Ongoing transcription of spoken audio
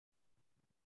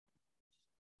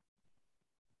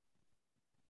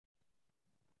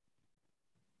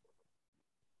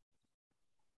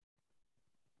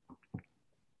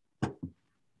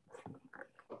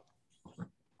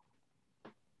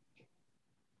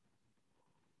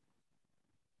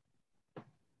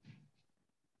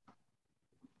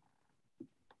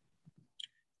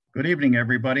Good evening,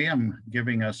 everybody. I'm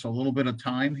giving us a little bit of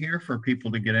time here for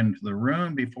people to get into the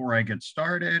room before I get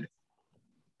started.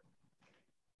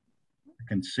 I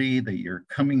can see that you're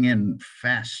coming in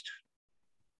fast.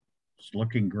 It's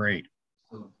looking great.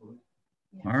 All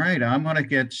right, I'm going to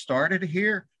get started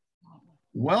here.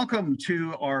 Welcome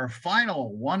to our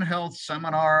final One Health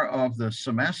seminar of the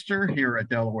semester here at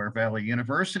Delaware Valley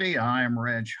University. I am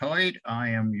Reg Hoyt. I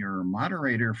am your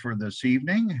moderator for this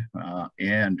evening,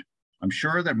 and I'm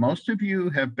sure that most of you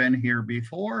have been here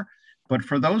before, but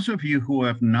for those of you who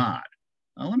have not,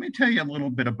 let me tell you a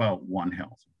little bit about One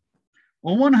Health.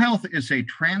 Well, One Health is a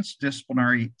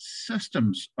transdisciplinary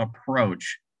systems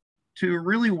approach to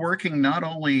really working not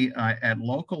only at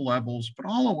local levels, but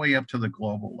all the way up to the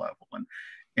global level.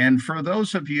 And for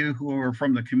those of you who are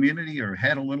from the community or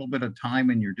had a little bit of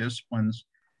time in your disciplines,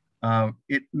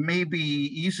 it may be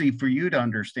easy for you to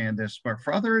understand this, but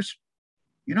for others,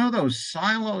 you know, those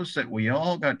silos that we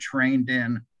all got trained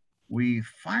in, we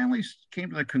finally came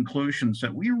to the conclusions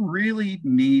that we really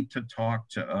need to talk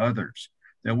to others,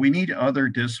 that we need other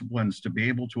disciplines to be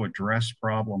able to address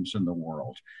problems in the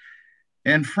world.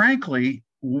 And frankly,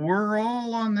 we're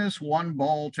all on this one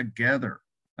ball together,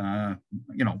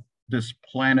 this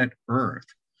planet Earth,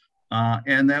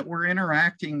 and that we're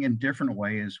interacting in different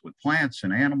ways with plants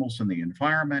and animals and the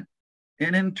environment.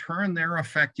 And in turn, they're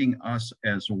affecting us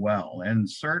as well. And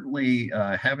certainly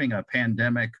having a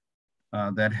pandemic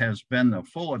that has been the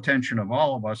full attention of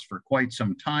all of us for quite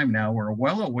some time now, we're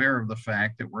well aware of the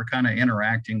fact that we're kind of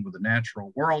interacting with the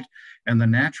natural world, and the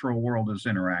natural world is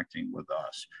interacting with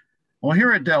us. Well,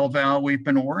 here at Del Val, we've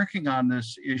been working on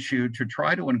this issue to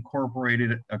try to incorporate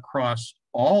it across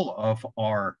all of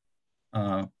our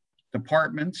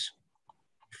departments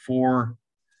for,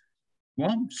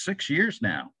 well, 6 years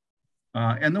now.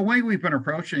 And the way we've been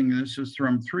approaching this is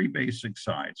from three basic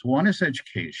sides. One is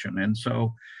education. And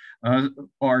so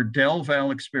our Del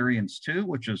Val Experience 2,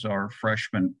 which is our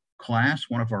freshman class,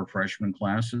 one of our freshman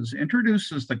classes,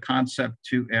 introduces the concept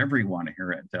to everyone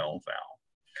here at Del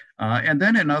Val. And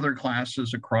then in other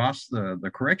classes across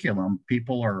the curriculum,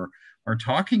 people are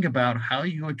talking about how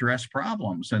you address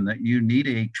problems and that you need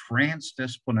a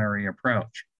transdisciplinary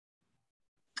approach.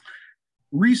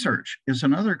 Research is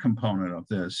another component of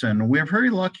this, and we're very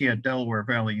lucky at Delaware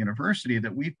Valley University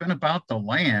that we've been about the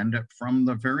land from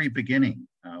the very beginning.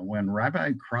 When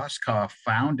Rabbi Kroskoff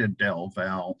founded Del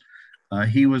Val,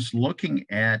 he was looking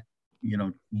at,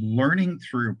 learning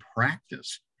through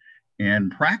practice.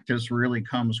 And practice really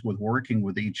comes with working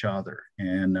with each other.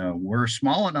 And we're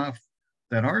small enough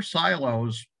that our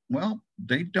silos, well,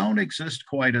 they don't exist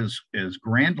quite as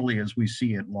grandly as we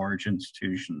see at large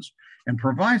institutions, and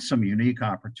provide some unique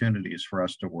opportunities for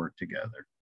us to work together.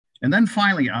 And then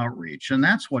finally, outreach. And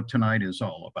that's what tonight is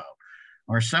all about.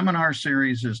 Our seminar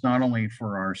series is not only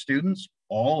for our students,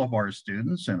 all of our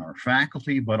students and our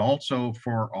faculty, but also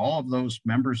for all of those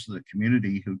members of the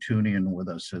community who tune in with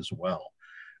us as well.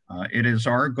 It is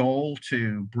our goal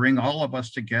to bring all of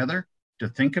us together to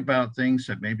think about things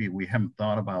that maybe we haven't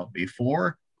thought about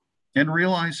before, and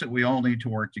realize that we all need to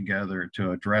work together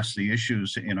to address the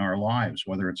issues in our lives,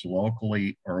 whether it's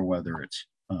locally or whether it's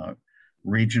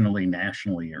regionally,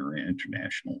 nationally, or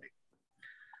internationally.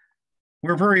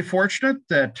 We're very fortunate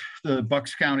that the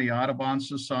Bucks County Audubon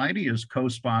Society is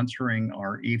co-sponsoring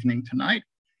our evening tonight.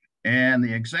 And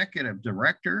the executive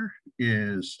director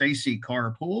is Stacy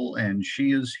Carpool, and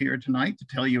she is here tonight to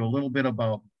tell you a little bit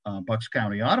about Bucks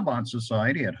County Audubon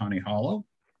Society at Honey Hollow,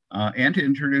 and to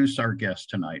introduce our guest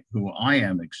tonight, who I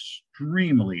am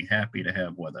extremely happy to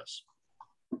have with us.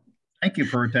 Thank you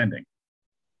for attending.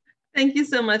 Thank you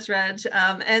so much, Reg,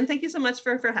 and thank you so much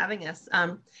for having us.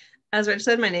 As Reg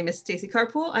said, my name is Stacy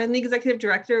Carpool. I'm the executive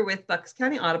director with Bucks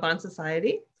County Audubon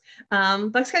Society.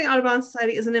 Bucks County Audubon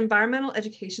Society is an environmental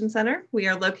education center. We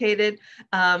are located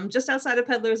just outside of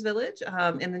Peddlers Village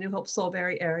in the New Hope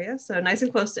Soulberry area, so nice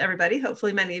and close to everybody.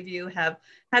 Hopefully many of you have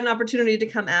had an opportunity to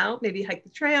come out, maybe hike the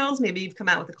trails, maybe you've come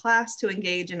out with a class to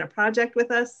engage in a project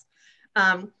with us.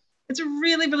 It's a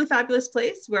really, really fabulous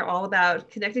place. We're all about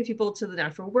connecting people to the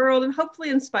natural world and hopefully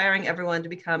inspiring everyone to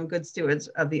become good stewards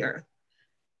of the earth.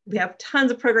 We have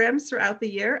tons of programs throughout the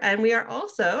year, and we are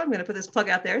also, I'm going to put this plug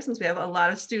out there since we have a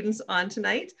lot of students on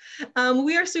tonight,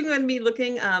 we are soon going to be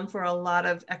looking for a lot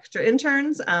of extra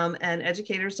interns and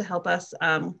educators to help us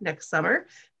next summer.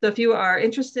 So if you are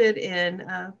interested in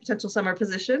a potential summer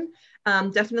position,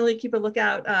 definitely keep a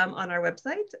lookout on our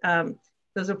website.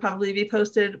 Those will probably be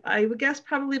posted, I would guess,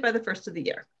 probably by the first of the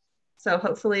year. So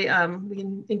hopefully we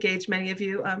can engage many of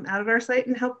you out at our site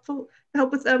and help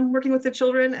with working with the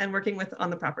children and working with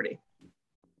on the property.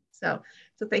 So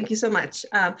thank you so much.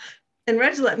 And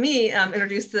Reg, let me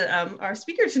introduce our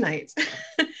speaker tonight.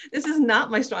 This is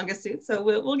not my strongest suit, so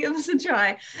we'll give this a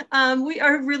try. We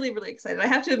are really, really excited. I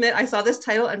have to admit, I saw this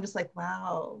title, I'm just like,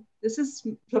 wow, this is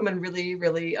someone really,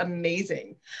 really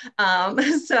amazing.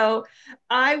 So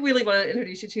I really want to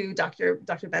introduce you to Dr.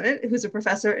 Bennett, who's a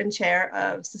professor and chair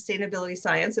of sustainability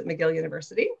science at McGill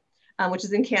University, which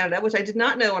is in Canada, which I did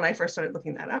not know when I first started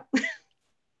looking that up.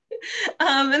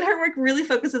 And her work really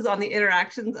focuses on the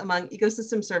interactions among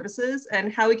ecosystem services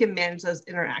and how we can manage those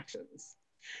interactions.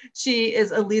 She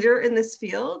is a leader in this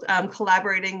field,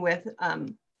 collaborating with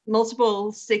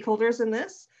multiple stakeholders in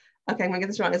this. Okay, I'm gonna get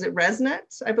this wrong. Is it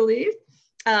ResNet, I believe,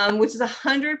 which is a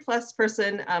 100+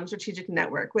 person strategic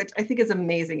network, which I think is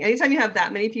amazing. Anytime you have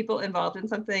that many people involved in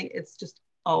something, it's just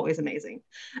always amazing.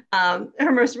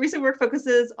 Her most recent work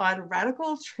focuses on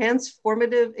radical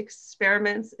transformative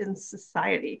experiments in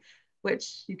society,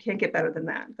 which you can't get better than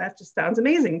that. That just sounds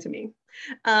amazing to me.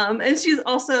 And she's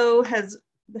also has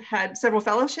had several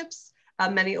fellowships,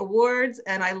 many awards,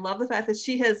 and I love the fact that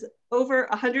she has over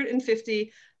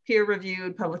 150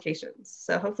 peer-reviewed publications.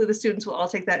 So hopefully the students will all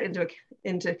take that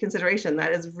into consideration.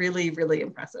 That is really, really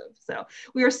impressive. So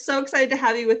we are so excited to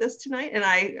have you with us tonight, and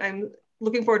I'm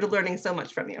looking forward to learning so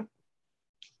much from you.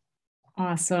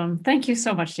 Awesome. Thank you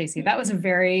so much, Stacey. That was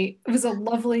it was a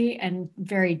lovely and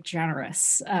very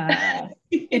generous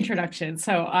introduction.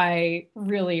 So I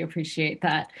really appreciate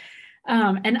that.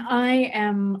 And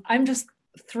I'm just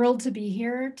thrilled to be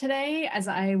here today, as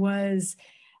I was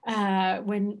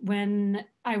when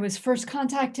I was first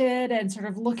contacted and sort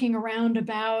of looking around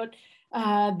about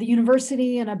the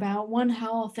university and about One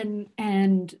Health,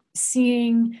 and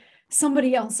seeing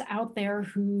somebody else out there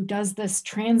who does this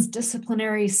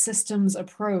transdisciplinary systems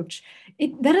approach.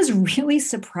 That is really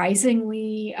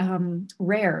surprisingly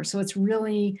rare. So it's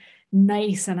really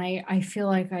nice. And I feel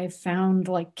like I've found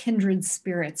like kindred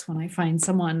spirits when I find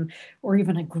someone, or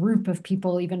even a group of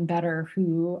people even better,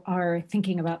 who are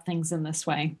thinking about things in this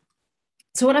way.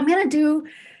 So what I'm going to do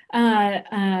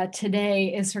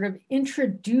today is sort of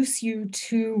introduce you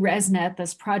to ResNet,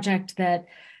 this project that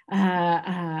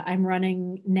I'm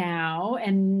running now,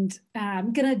 and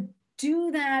I'm going to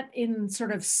do that in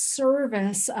sort of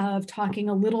service of talking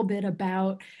a little bit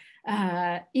about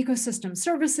ecosystem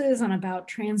services and about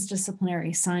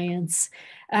transdisciplinary science.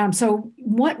 So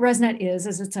what ResNet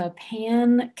is it's a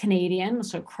pan-Canadian,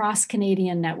 so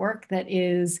cross-Canadian network that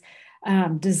is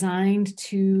designed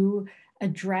to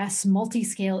address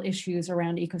multi-scale issues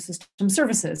around ecosystem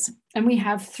services. And we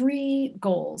have 3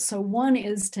 goals. So one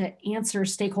is to answer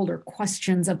stakeholder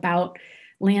questions about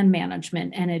land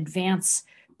management and advance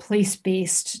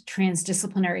place-based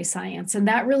transdisciplinary science. And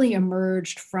that really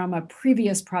emerged from a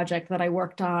previous project that I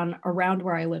worked on around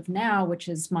where I live now, which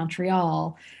is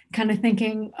Montreal, kind of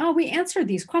thinking, oh, we answered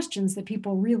these questions that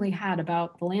people really had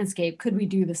about the landscape. Could we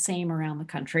do the same around the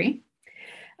country?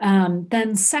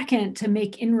 Then second, to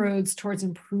make inroads towards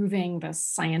improving the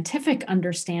scientific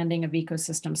understanding of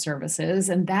ecosystem services.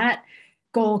 And that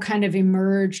goal kind of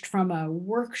emerged from a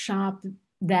workshop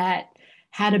that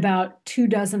had about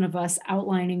 24 of us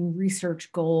outlining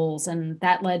research goals. And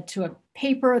that led to a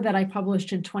paper that I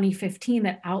published in 2015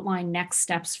 that outlined next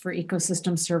steps for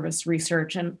ecosystem service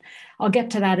research. And I'll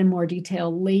get to that in more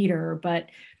detail later, but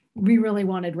we really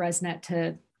wanted ResNet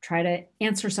to try to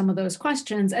answer some of those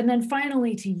questions. And then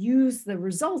finally, to use the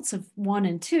results of 1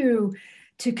 and 2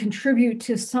 to contribute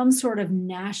to some sort of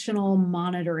national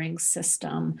monitoring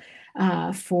system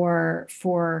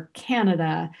for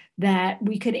Canada, that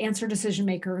we could answer decision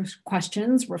makers'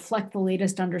 questions, reflect the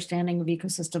latest understanding of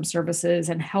ecosystem services,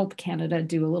 and help Canada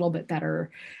do a little bit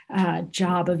better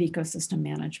job of ecosystem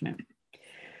management.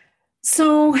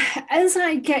 So as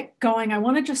I get going, I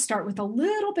want to just start with a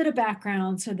little bit of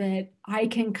background so that I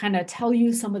can kind of tell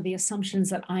you some of the assumptions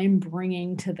that I'm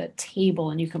bringing to the table,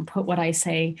 and you can put what I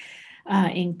say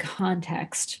in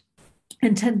context.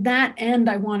 And to that end,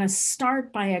 I want to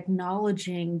start by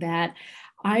acknowledging that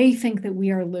I think that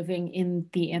we are living in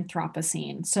the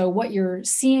Anthropocene. So what you're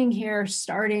seeing here,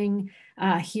 starting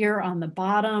here on the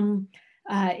bottom,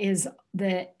 is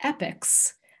the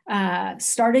epochs.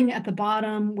 Starting at the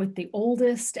bottom with the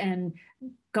oldest and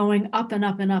going up and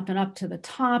up and up and up to the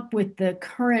top with the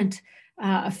current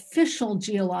official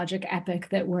geologic epoch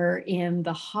that we're in,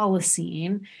 the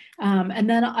Holocene. And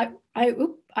then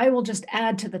I will just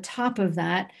add to the top of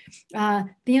that the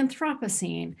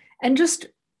Anthropocene. And just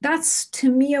that's,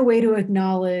 to me, a way to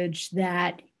acknowledge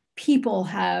that people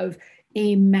have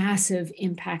a massive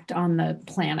impact on the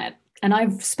planet. And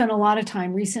I've spent a lot of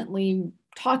time recently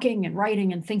talking and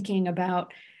writing and thinking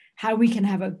about how we can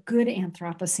have a good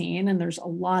Anthropocene. And there's a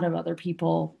lot of other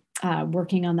people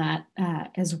working on that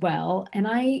as well. And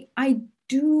I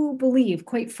do believe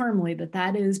quite firmly that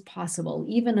that is possible,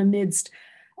 even amidst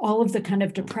all of the kind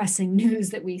of depressing news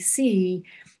that we see.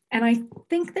 And I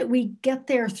think that we get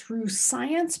there through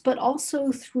science, but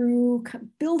also through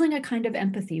building a kind of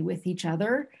empathy with each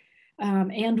other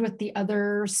and with the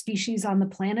other species on the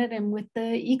planet and with the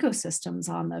ecosystems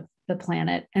on the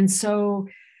planet. And so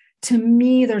to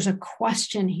me, there's a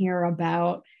question here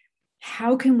about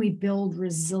how can we build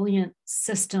resilient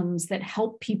systems that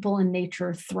help people and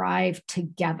nature thrive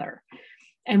together?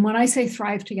 And when I say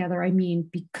thrive together, I mean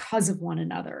because of one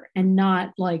another and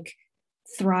not like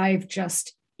thrive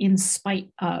just in spite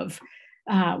of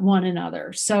one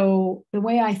another. So the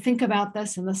way I think about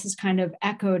this, and this is kind of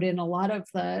echoed in a lot of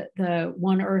the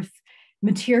One Earth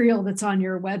material that's on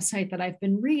your website that I've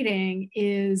been reading,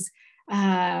 is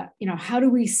how do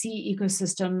we see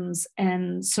ecosystems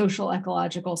and social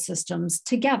ecological systems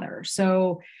together?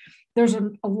 So there's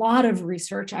a lot of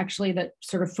research actually that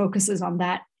sort of focuses on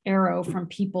that arrow from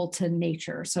people to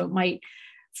nature. So it might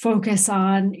focus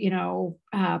on,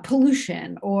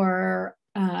 pollution or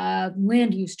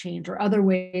land use change or other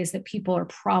ways that people are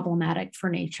problematic for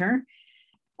nature.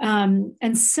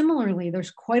 And similarly,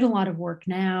 there's quite a lot of work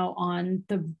now on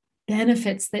the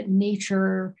benefits that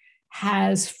nature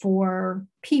has for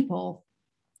people.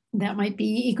 That might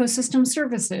be ecosystem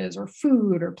services or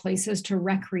food or places to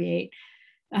recreate.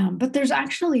 But there's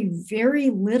actually very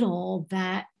little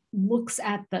that looks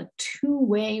at the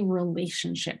two-way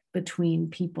relationship between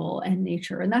people and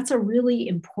nature. And that's a really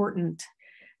important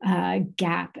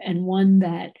gap, and one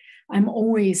that I'm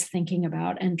always thinking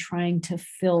about and trying to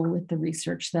fill with the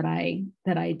research that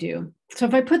I do. So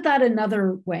if I put that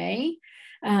another way,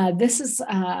 this is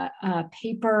a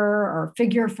paper or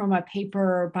figure from a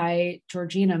paper by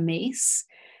Georgina Mace.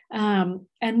 And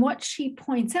what she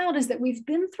points out is that we've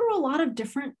been through a lot of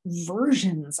different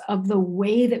versions of the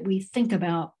way that we think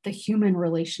about the human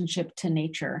relationship to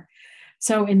nature.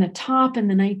 So in the top, in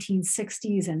the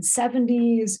 1960s and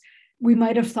 70s, we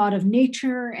might have thought of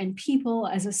nature and people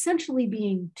as essentially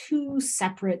being two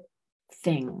separate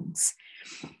things.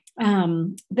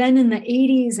 Then in the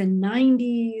 80s and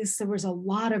 90s, there was a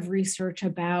lot of research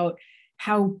about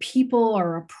how people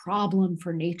are a problem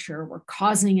for nature. We're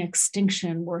causing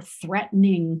extinction, we're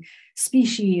threatening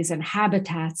species and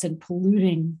habitats and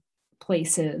polluting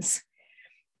places.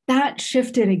 That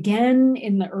shifted again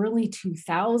in the early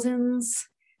 2000s.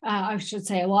 I should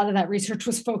say a lot of that research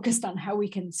was focused on how we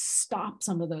can stop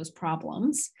some of those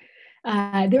problems.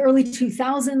 The early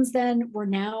 2000s then, we're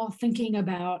now thinking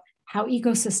about how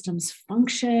ecosystems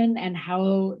function and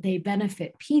how they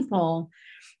benefit people.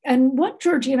 And what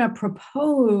Georgina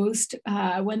proposed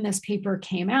when this paper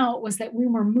came out was that we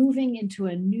were moving into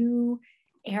a new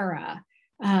era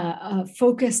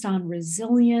focused on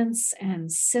resilience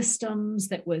and systems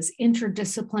that was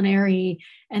interdisciplinary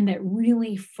and that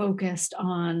really focused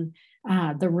on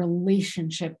the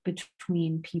relationship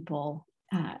between people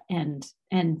and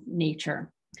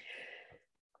nature.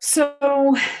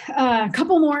 So a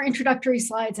couple more introductory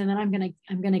slides, and then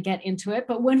I'm gonna get into it.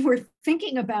 But when we're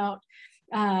thinking about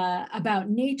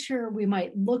nature, we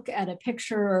might look at a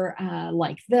picture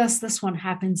like this. This one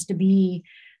happens to be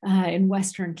in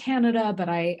Western Canada, but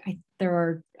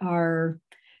there are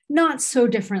not so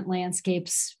different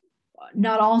landscapes,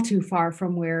 not all too far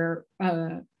from where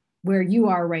you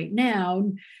are right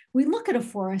now. We look at a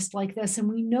forest like this and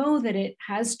we know that it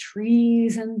has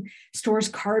trees and stores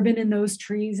carbon in those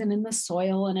trees and in the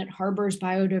soil, and it harbors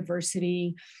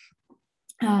biodiversity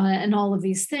and all of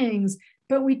these things.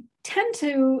 But we tend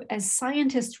to, as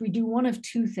scientists, we do one of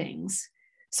two things.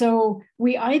 So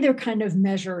we either kind of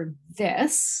measure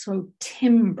this, so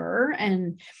timber,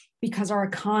 and because our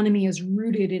economy is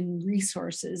rooted in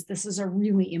resources, this is a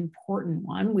really important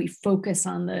one. We focus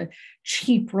on the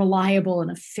cheap, reliable,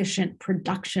 and efficient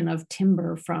production of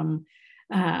timber from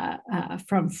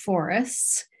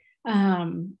forests.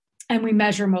 And we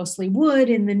measure mostly wood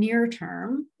in the near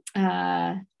term.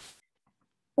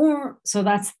 So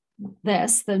that's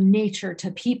this, the nature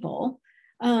to people.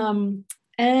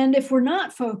 And if we're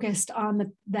not focused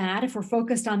on that, if we're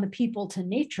focused on the people to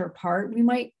nature part, we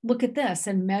might look at this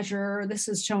and measure. This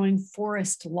is showing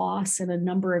forest loss in a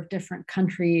number of different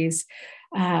countries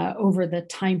over the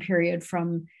time period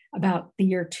from about the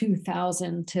year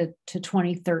 2000 to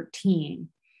 2013.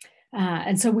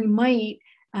 And so we might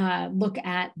look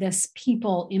at this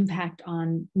people impact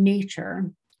on nature.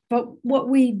 But what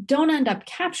we don't end up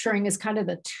capturing is kind of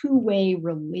the two-way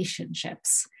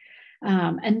relationships.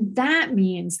 And that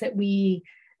means that we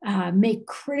make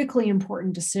critically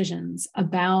important decisions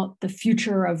about the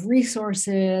future of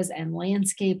resources and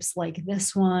landscapes like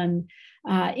this one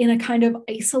in a kind of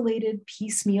isolated,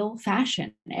 piecemeal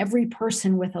fashion. Every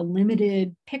person with a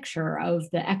limited picture of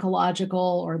the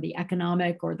ecological or the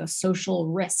economic or the social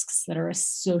risks that are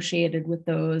associated with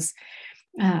those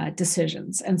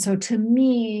decisions. And so to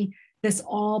me, this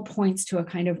all points to a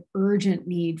kind of urgent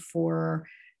need for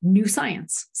new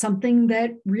science, something that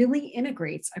really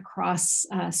integrates across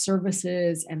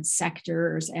services and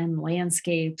sectors and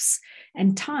landscapes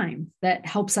and time, that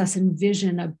helps us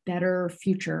envision a better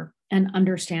future and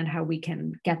understand how we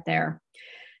can get there.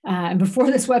 And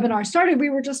before this webinar started, we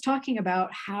were just talking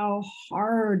about how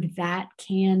hard that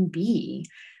can be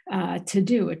to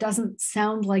do. It doesn't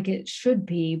sound like it should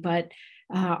be, but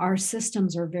our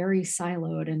systems are very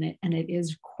siloed, and it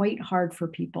is quite hard for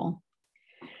people.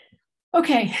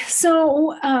 Okay,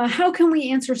 so how can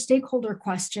we answer stakeholder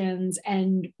questions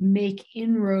and make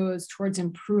inroads towards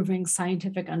improving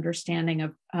scientific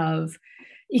understanding of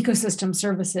ecosystem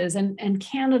services? And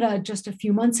Canada just a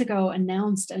few months ago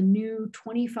announced a new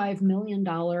 $25 million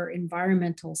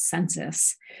environmental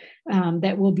census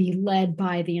that will be led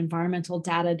by the Environmental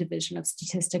Data Division of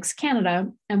Statistics Canada.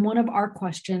 And one of our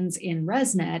questions in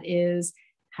ResNet is,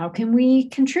 how can we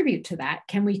contribute to that?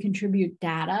 Can we contribute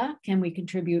data? Can we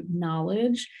contribute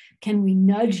knowledge? Can we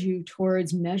nudge you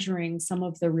towards measuring some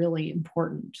of the really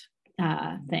important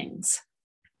things?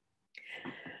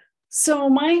 So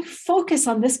my focus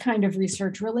on this kind of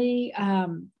research really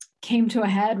came to a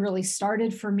head, really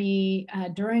started for me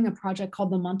during a project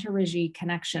called the Montérégie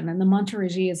Connection. And the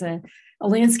Montérégie is a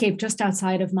landscape just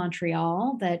outside of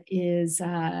Montreal that is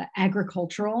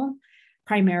agricultural,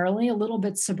 primarily, a little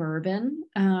bit suburban.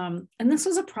 And this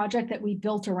was a project that we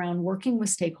built around working with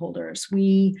stakeholders.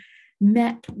 We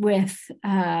met with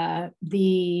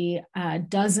the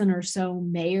dozen or so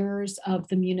mayors of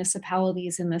the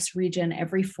municipalities in this region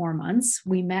every 4 months.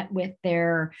 We met with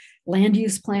their land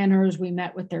use planners, we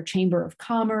met with their Chamber of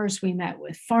Commerce, we met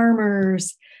with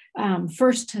farmers,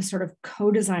 first to sort of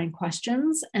co-design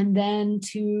questions, and then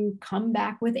to come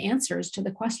back with answers to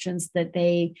the questions that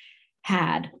they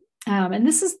had. And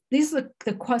these are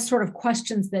the sort of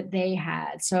questions that they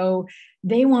had. So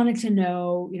they wanted to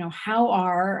know, how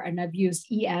are, and I've used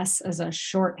ES as a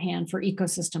shorthand for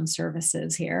ecosystem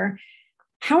services here,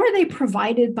 how are they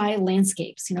provided by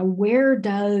landscapes? Where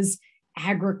does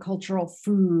agricultural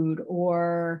food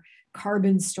or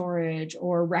carbon storage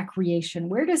or recreation,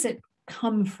 where does it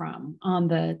come from on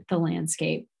the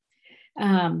landscape?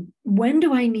 When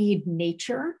do I need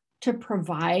nature to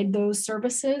provide those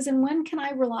services, and when can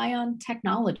I rely on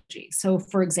technology? So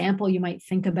for example, you might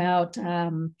think about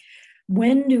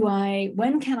when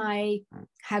can I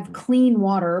have clean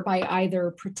water by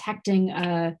either protecting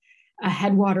a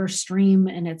headwater stream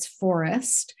and its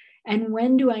forest, and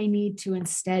when do I need to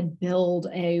instead build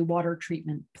a water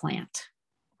treatment plant?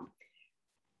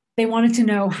 They wanted to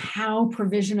know how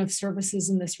provision of services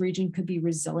in this region could be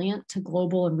resilient to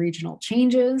global and regional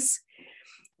changes.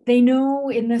 They know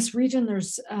in this region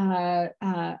there's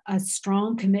a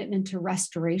strong commitment to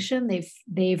restoration.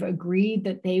 They've agreed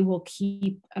that they will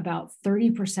keep about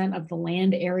 30% of the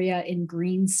land area in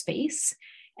green space,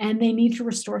 and they need to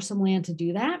restore some land to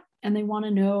do that. And they want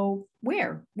to know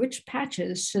which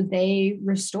patches should they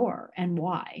restore and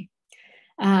why.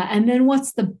 And then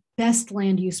what's the best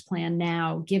land use plan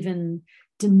now, given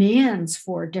demands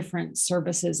for different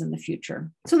services in the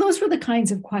future? So those were the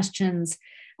kinds of questions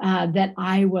that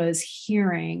I was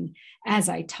hearing as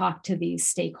I talked to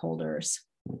these stakeholders.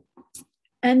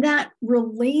 And that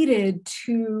related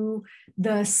to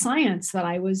the science that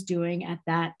I was doing at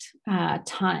that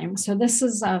time. So this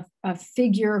is a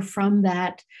figure from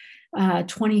that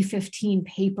 2015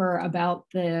 paper about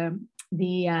the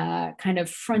kind of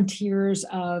frontiers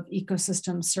of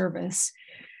ecosystem service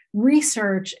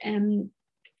research. And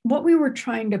what we were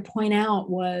trying to point out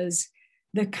was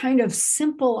the kind of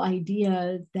simple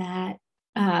idea that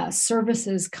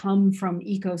services come from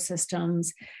ecosystems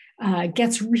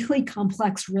gets really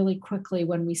complex really quickly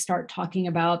when we start talking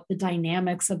about the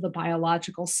dynamics of the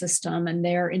biological system and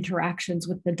their interactions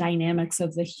with the dynamics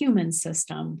of the human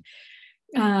system.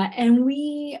 And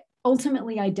we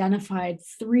ultimately identified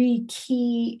 3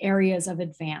 key areas of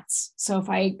advance. So if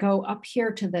I go up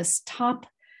here to this top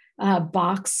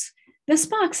box, this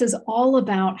box is all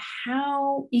about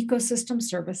how ecosystem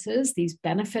services, these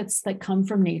benefits that come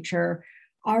from nature,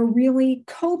 are really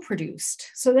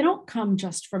co-produced. So they don't come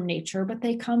just from nature, but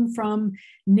they come from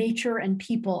nature and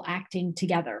people acting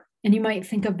together. And you might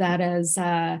think of that as,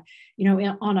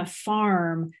 on a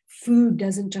farm, food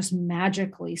doesn't just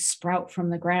magically sprout from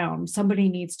the ground. Somebody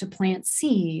needs to plant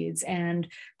seeds and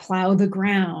plow the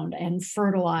ground and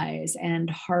fertilize and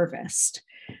harvest.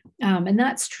 And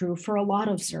that's true for a lot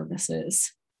of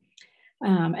services.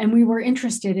 And we were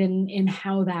interested in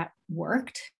how that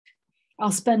worked.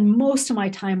 I'll spend most of my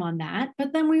time on that.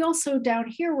 But then we also down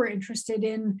here were interested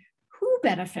in who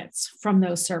benefits from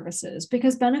those services,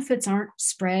 because benefits aren't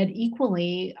spread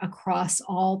equally across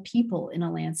all people in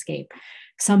a landscape.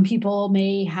 Some people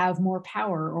may have more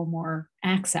power or more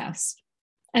access.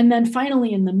 And then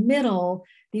finally, in the middle,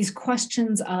 these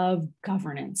questions of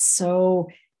governance. So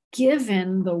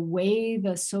given the way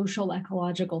the social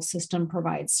ecological system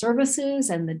provides services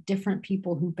and the different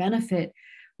people who benefit,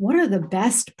 what are the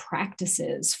best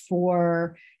practices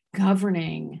for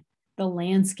governing the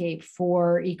landscape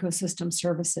for ecosystem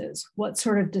services? What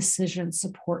sort of decision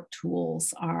support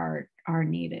tools are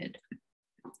needed?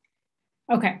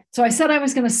 Okay, so I said I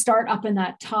was going to start up in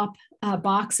that top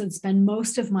box and spend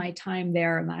most of my time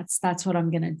there, and that's what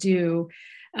I'm going to do.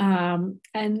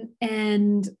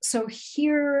 And so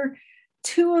here,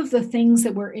 two of the things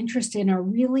that we're interested in are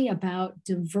really about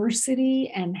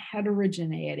diversity and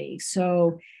heterogeneity.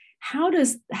 So how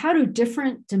do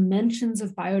different dimensions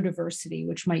of biodiversity,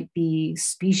 which might be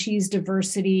species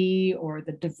diversity or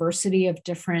the diversity of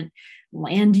different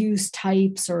land use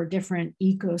types or different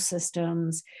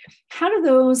ecosystems, how do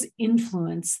those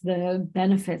influence the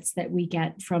benefits that we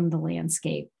get from the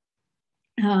landscape?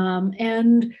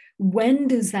 And when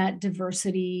does that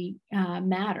diversity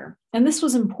matter? And this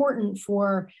was important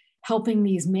for helping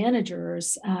these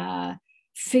managers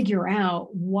figure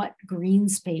out what green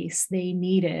space they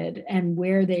needed and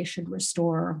where they should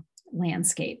restore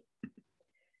landscape.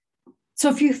 So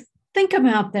if you think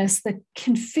about this, the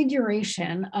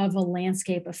configuration of a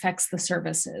landscape affects the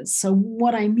services. So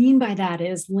what I mean by that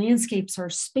is landscapes are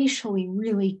spatially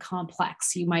really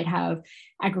complex. You might have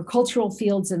agricultural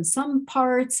fields in some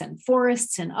parts and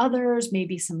forests in others,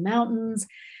 maybe some mountains,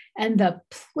 and the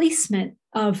placement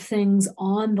of things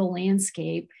on the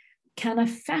landscape can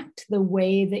affect the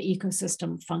way the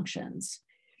ecosystem functions.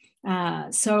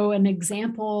 So an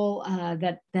example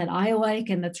that I like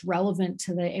and that's relevant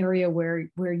to the area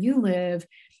where you live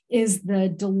is the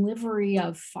delivery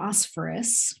of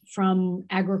phosphorus from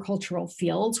agricultural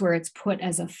fields where it's put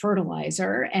as a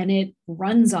fertilizer and it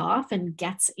runs off and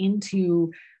gets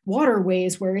into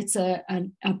waterways where it's a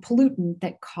pollutant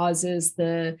that causes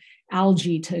the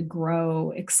algae to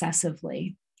grow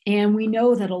excessively. And we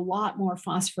know that a lot more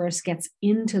phosphorus gets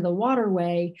into the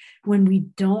waterway when we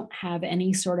don't have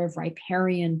any sort of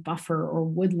riparian buffer or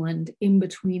woodland in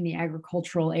between the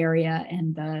agricultural area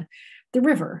and the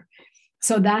river.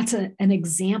 So that's an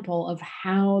example of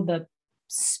how the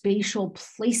spatial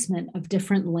placement of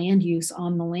different land use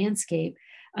on the landscape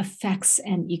affects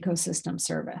an ecosystem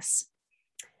service.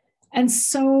 And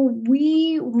so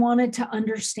we wanted to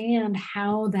understand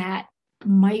how that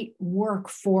might work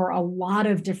for a lot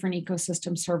of different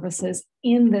ecosystem services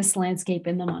in this landscape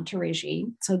in the Monterey.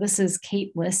 So this is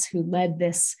Kate Liss who led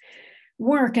this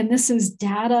work, and this is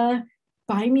data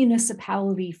by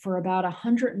municipality for about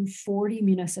 140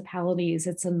 municipalities.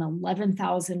 It's an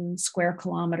 11,000 square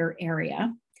kilometer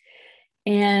area.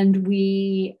 And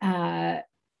we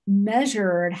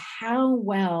measured how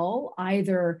well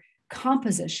either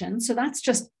composition, so that's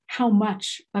just how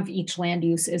much of each land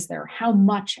use is there, how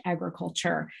much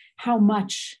agriculture, how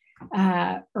much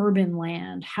urban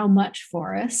land, how much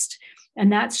forest, and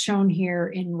that's shown here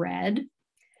in red,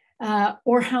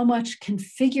 or how much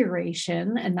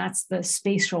configuration, and that's the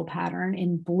spatial pattern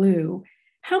in blue.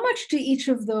 How much do each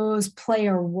of those play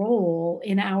a role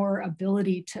in our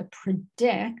ability to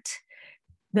predict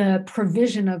the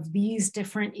provision of these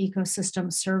different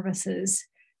ecosystem services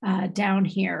down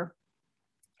here?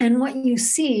 And what you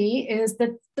see is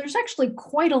that there's actually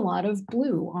quite a lot of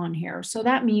blue on here. So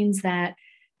that means that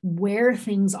where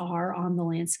things are on the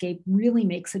landscape really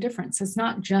makes a difference. It's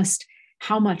not just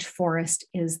how much forest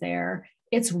is there,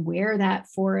 it's where that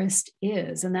forest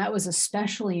is. And that was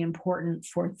especially important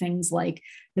for things like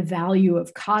the value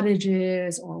of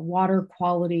cottages or water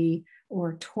quality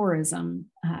or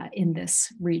tourism in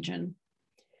this region.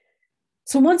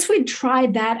 So once we'd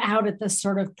tried that out at this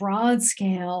sort of broad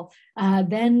scale,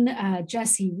 then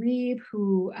Jesse Reeb,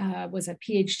 who was a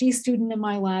PhD student in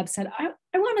my lab, said,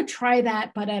 I want to try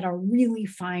that, but at a really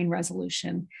fine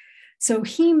resolution. So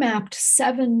he mapped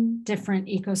 7 different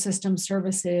ecosystem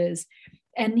services,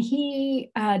 and he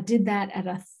did that at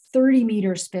a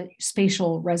 30-meter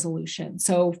spatial resolution.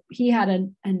 So he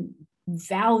had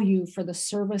value for the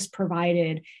service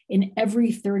provided in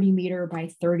every 30 meter by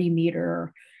 30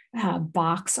 meter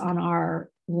box on our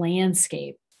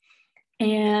landscape.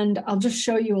 And I'll just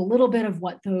show you a little bit of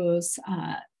what those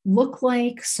look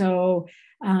like. So,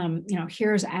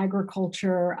 here's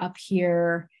agriculture up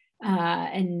here,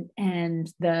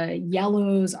 and the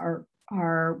yellows are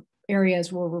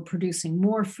areas where we're producing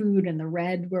more food, and the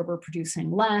red where we're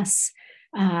producing less.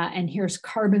 And here's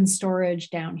carbon storage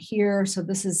down here. So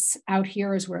this is out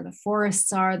here is where the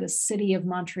forests are. The city of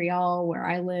Montreal, where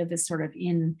I live, is sort of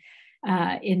in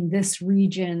this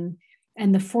region.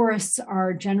 And the forests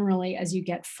are generally, as you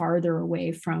get farther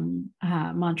away from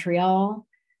Montreal,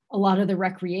 a lot of the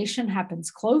recreation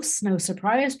happens close. No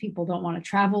surprise, people don't want to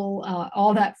travel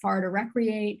all that far to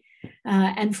recreate.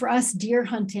 And for us, deer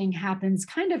hunting happens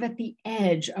kind of at the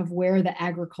edge of where the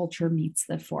agriculture meets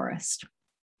the forest.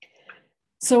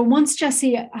 So once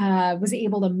Jesse was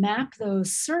able to map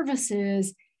those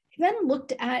services, he then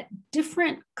looked at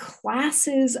different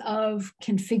classes of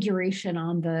configuration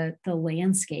on the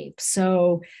landscape.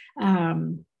 So let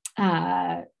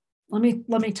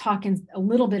me talk in a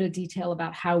little bit of detail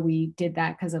about how we did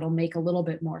that, because it'll make a little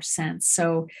bit more sense.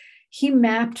 So he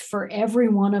mapped for every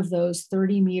one of those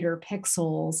 30-meter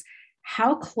pixels,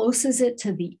 how close is it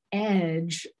to the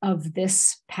edge of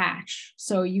this patch?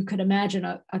 So you could imagine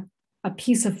a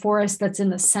piece of forest that's in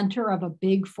the center of a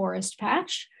big forest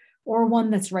patch, or one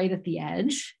that's right at the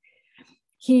edge.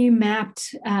 He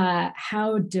mapped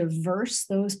how diverse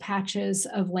those patches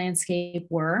of landscape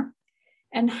were,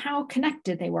 and how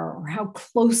connected they were, or how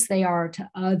close they are to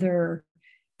other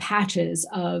patches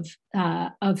of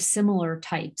similar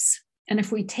types. And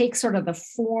if we take sort of the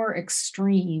four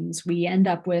extremes, we end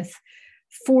up with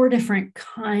four different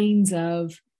kinds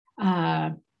of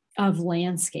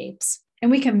landscapes. And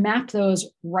we can map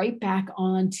those right back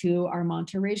onto our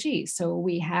Montérégie. So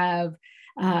we have,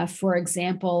 for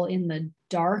example, in the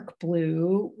dark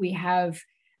blue, we have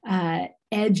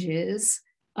edges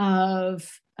of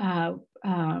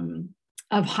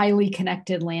highly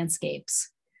connected landscapes.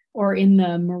 Or in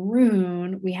the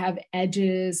maroon, we have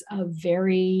edges of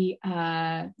very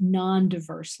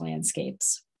non-diverse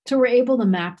landscapes. So we're able to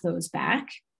map those back.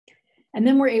 And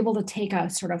then we're able to take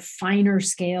a sort of finer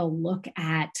scale look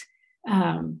at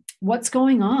what's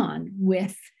going on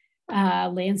with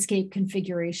landscape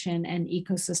configuration and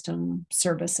ecosystem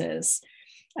services.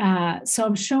 So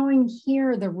I'm showing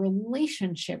here the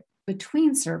relationship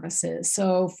between services.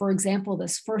 So for example,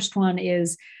 this first one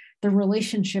is the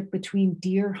relationship between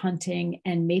deer hunting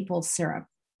and maple syrup.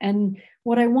 And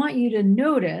what I want you to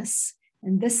notice,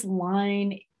 and this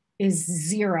line is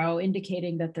 0,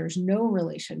 indicating that there's no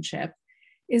relationship,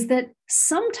 is that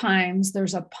sometimes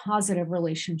there's a positive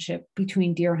relationship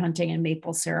between deer hunting and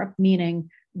maple syrup,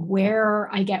 meaning where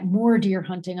I get more deer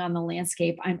hunting on the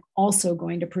landscape, I'm also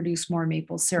going to produce more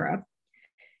maple syrup.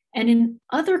 And in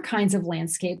other kinds of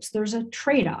landscapes, there's a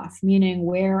trade-off, meaning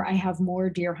where I have more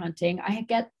deer hunting, I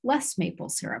get less maple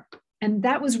syrup. And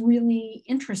that was really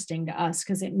interesting to us,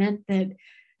 because it meant that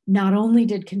not only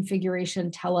did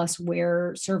configuration tell us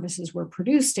where services were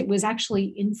produced, it was actually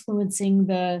influencing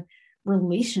the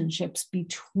relationships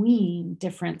between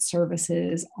different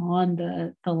services on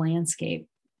the landscape.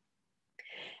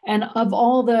 And of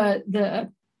all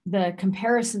the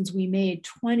comparisons we made,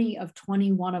 20 of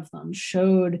 21 of them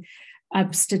showed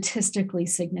a statistically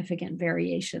significant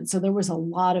variation. So there was a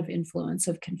lot of influence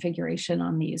of configuration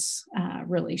on these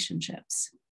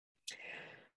relationships.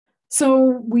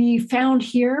 So we found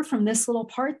here from this little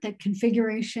part that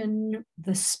configuration,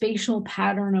 the spatial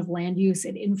pattern of land use,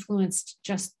 it influenced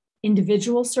just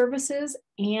individual services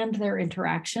and their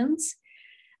interactions.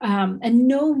 And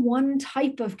no one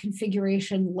type of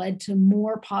configuration led to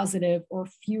more positive or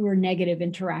fewer negative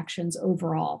interactions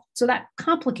overall. So that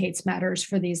complicates matters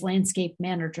for these landscape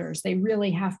managers. They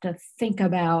really have to think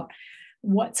about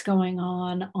what's going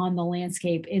on the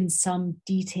landscape in some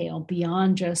detail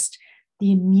beyond just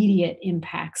the immediate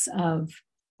impacts of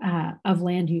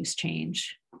land use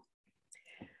change.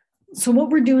 So what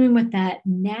we're doing with that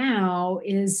now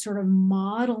is sort of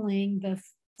modeling the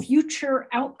future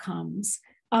outcomes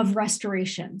of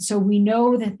restoration. So we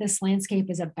know that this landscape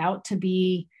is about to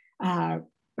be,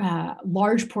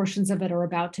 large portions of it are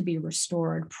about to be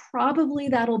restored. Probably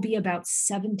that'll be about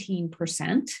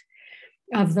 17%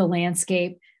 of the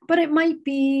landscape, but it might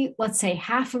be, let's say,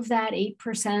 half of that,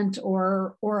 8%,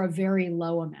 or a very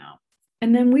low amount.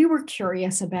 And then we were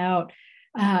curious about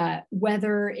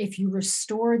whether if you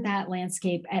restored that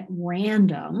landscape at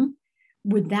random,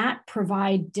 would that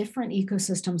provide different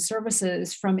ecosystem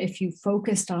services from if you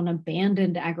focused on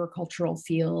abandoned agricultural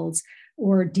fields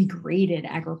or degraded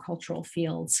agricultural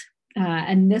fields?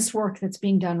 And this work that's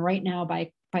being done right now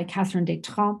by Catherine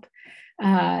Destremps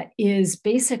is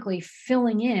basically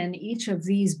filling in each of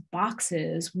these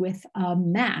boxes with a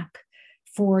map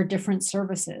for different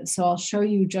services. So I'll show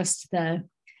you just the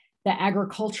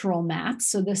agricultural map.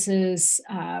 So this is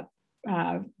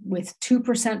with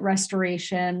 2%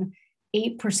 restoration,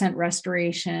 8%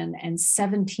 restoration, and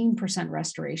 17%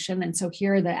 restoration. And so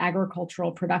here the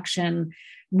agricultural production,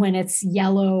 when it's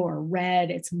yellow or red,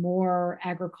 it's more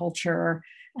agriculture,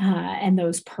 and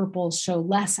those purples show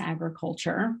less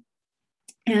agriculture.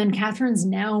 And Catherine's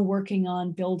now working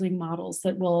on building models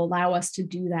that will allow us to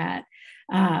do that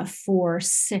for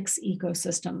 6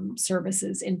 ecosystem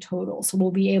services in total. So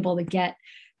we'll be able to get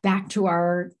back to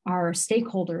our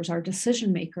stakeholders, our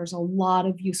decision makers, a lot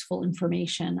of useful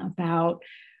information about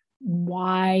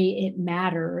why it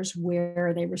matters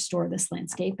where they restore this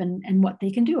landscape and what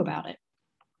they can do about it.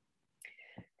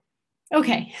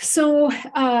 Okay, so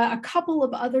a couple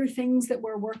of other things that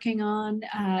we're working on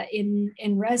in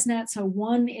ResNet. So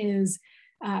one is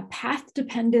path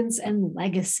dependence and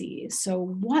legacy. So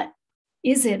what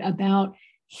is it about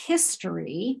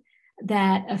history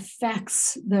that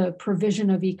affects the provision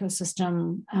of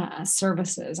ecosystem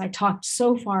services? I talked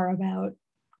so far about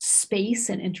space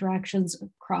and interactions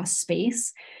across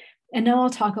space. And now I'll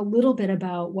talk a little bit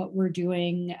about what we're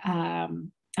doing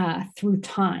through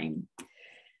time.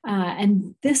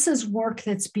 And this is work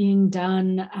that's being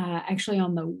done actually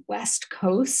on the west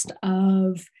coast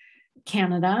of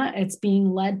Canada. It's being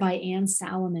led by Anne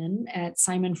Salomon at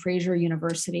Simon Fraser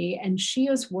University, and she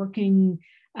is working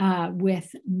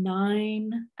with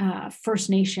 9 First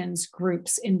Nations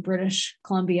groups in British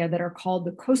Columbia that are called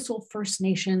the Coastal First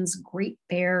Nations Great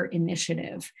Bear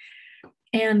Initiative.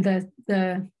 And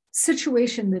the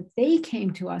situation that they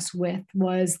came to us with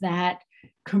was that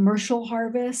commercial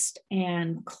harvest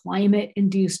and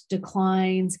climate-induced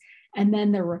declines, and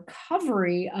then the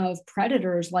recovery of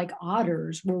predators like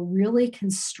otters were really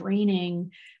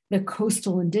constraining the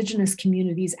coastal indigenous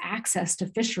communities' access to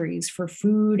fisheries for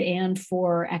food and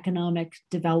for economic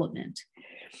development.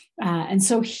 And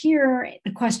so here,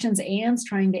 the questions Anne's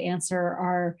trying to answer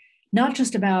are not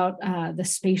just about the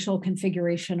spatial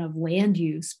configuration of land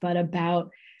use, but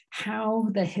about how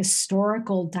the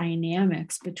historical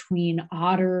dynamics between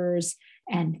otters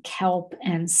and kelp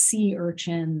and sea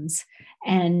urchins,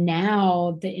 and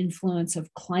now the influence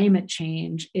of climate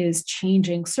change is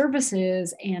changing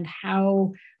services, and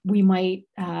how we might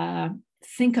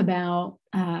think about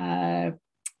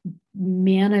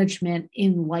management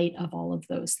in light of all of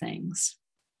those things.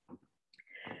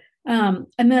 And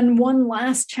then one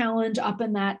last challenge up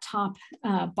in that top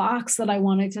box that I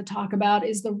wanted to talk about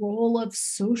is the role of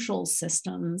social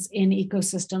systems in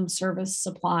ecosystem service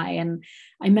supply. And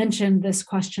I mentioned this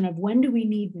question of when do we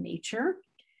need nature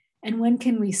and when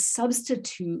can we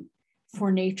substitute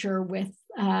for nature with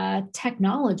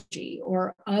technology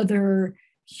or other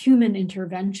human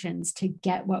interventions to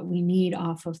get what we need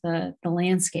off of the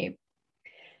landscape.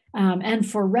 And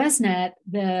for ResNet,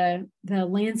 the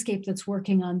landscape that's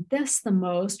working on this the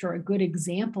most, or a good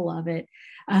example of it,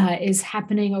 is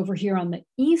happening over here on the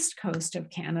east coast of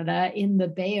Canada in the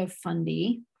Bay of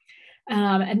Fundy.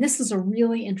 And this is a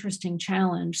really interesting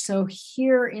challenge. So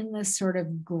here in this sort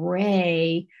of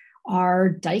gray are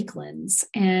dikelands,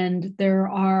 and there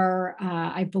are,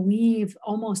 I believe,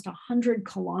 almost 100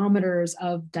 kilometers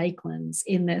of dikelands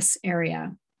in this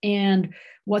area. And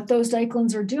what those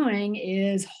dikelands are doing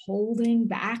is holding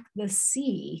back the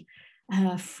sea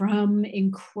from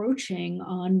encroaching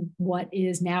on what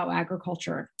is now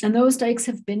agriculture. And those dikes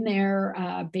have been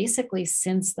there basically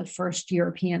since the first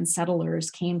European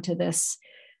settlers came to this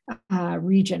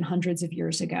region hundreds of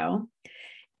years ago.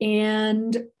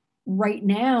 And right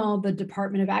now, the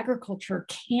Department of Agriculture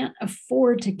can't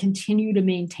afford to continue to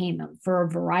maintain them for a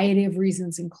variety of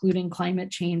reasons, including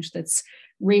climate change that's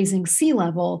raising sea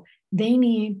level. They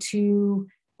need to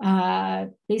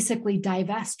basically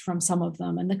divest from some of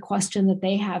them. And the question that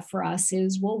they have for us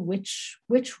is, well, which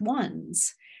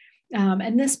ones?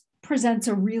 And this presents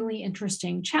a really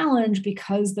interesting challenge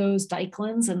because those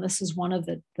dikelands, and this is one of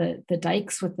the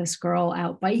dikes with this girl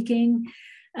out biking,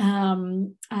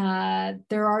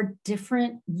 there are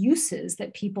different uses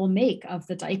that people make of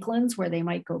the dikelands where they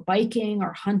might go biking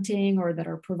or hunting or that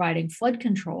are providing flood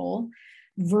control,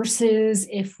 versus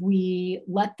if we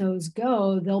let those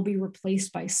go, they'll be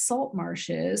replaced by salt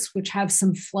marshes, which have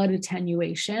some flood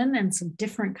attenuation and some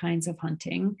different kinds of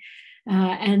hunting.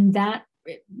 And that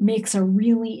makes a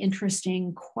really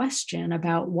interesting question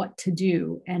about what to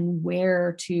do and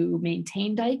where to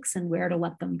maintain dikes and where to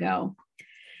let them go.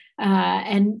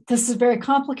 And this is very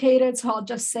complicated, so I'll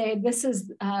just say this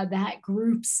is that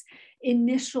group's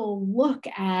initial look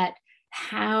at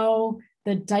how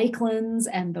the dikelands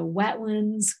and the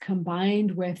wetlands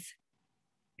combined with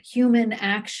human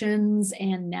actions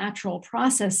and natural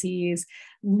processes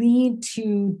lead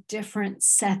to different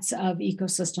sets of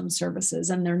ecosystem services.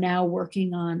 And they're now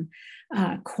working on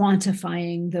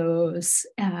quantifying those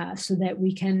so that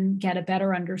we can get a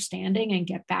better understanding and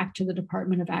get back to the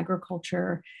Department of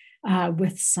Agriculture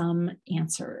with some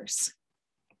answers.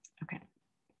 Okay,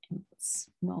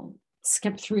 we'll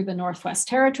skip through the Northwest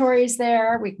Territories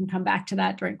there. We can come back to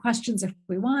that during questions if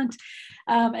we want.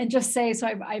 And just say, so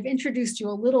I've introduced you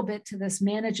a little bit to this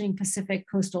managing Pacific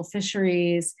coastal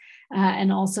fisheries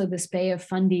and also this Bay of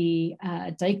Fundy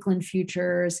dikeland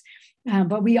futures.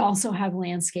 But we also have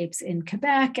landscapes in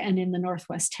Quebec and in the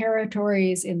Northwest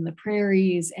Territories, in the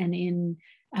prairies, and in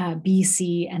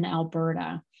BC and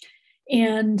Alberta.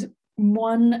 And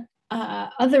one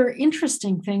other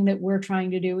interesting thing that we're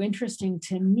trying to do, interesting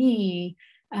to me,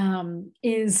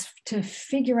 is to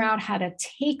figure out how to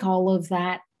take all of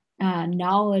that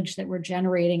knowledge that we're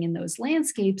generating in those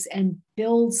landscapes and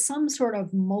build some sort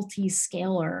of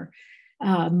multi-scalar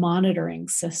monitoring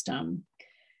system.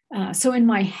 So in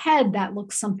my head, that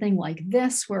looks something like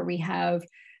this, where we have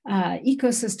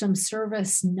ecosystem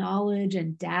service knowledge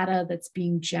and data that's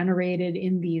being generated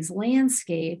in these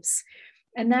landscapes.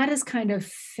 And that is kind of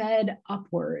fed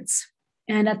upwards.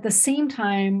 And at the same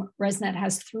time, ResNet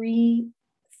has 3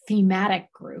 thematic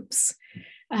groups.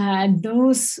 And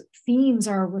those themes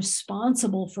are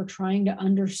responsible for trying to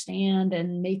understand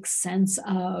and make sense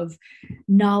of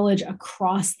knowledge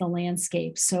across the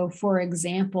landscape. So for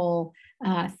example,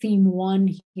 theme 1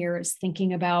 here is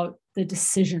thinking about the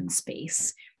decision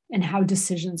space and how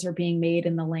decisions are being made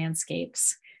in the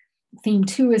landscapes. Theme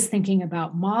 2 is thinking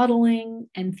about modeling,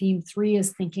 and theme 3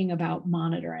 is thinking about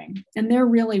monitoring. And they're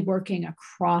really working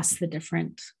across the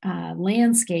different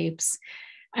landscapes.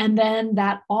 And then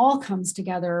that all comes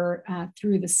together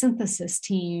through the synthesis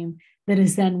team that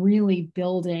is then really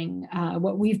building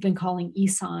what we've been calling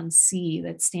ESON-C,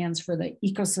 that stands for the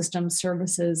Ecosystem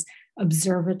Services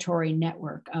Observatory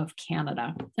Network of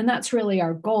Canada. And that's really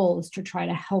our goal, is to try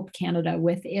to help Canada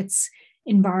with its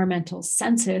environmental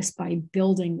census by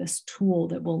building this tool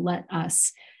that will let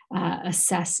us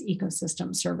assess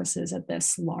ecosystem services at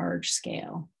this large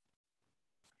scale.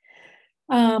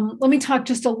 Let me talk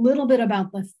just a little bit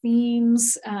about the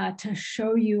themes to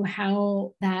show you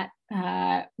how that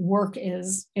work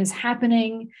is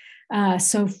happening.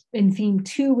 So in theme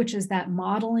 2, which is that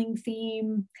modeling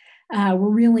theme, we're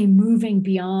really moving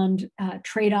beyond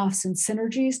trade-offs and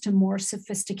synergies to more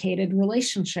sophisticated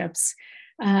relationships.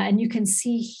 And you can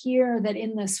see here that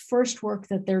in this first work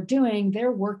that they're doing,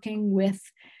 they're working with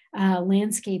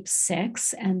Landscape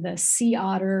 6 and the sea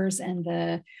otters and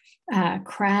the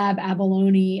crab,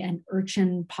 abalone, and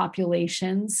urchin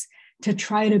populations to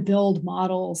try to build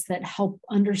models that help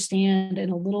understand in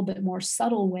a little bit more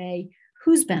subtle way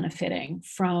who's benefiting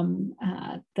from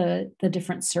the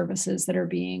different services that are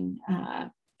being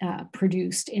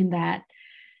produced in that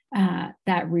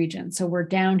region. So we're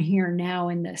down here now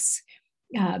in this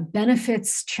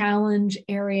benefits challenge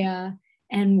area,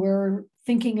 and we're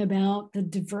thinking about the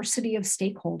diversity of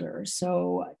stakeholders.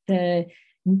 So the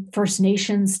First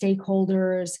Nations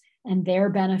stakeholders and their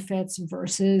benefits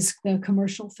versus the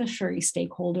commercial fishery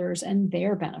stakeholders and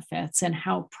their benefits, and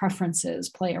how preferences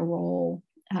play a role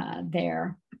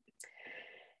there.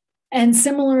 And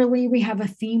similarly, we have a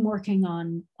theme working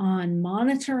on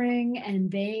monitoring, and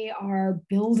they are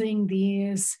building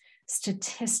these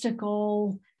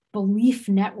statistical belief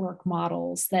network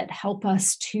models that help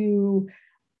us to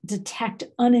detect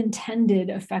unintended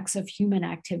effects of human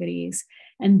activities.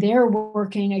 And they're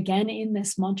working again in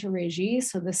this Montérégie.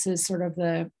 So this is sort of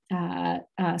the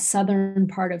southern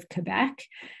part of Quebec,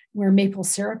 where maple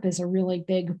syrup is a really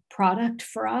big product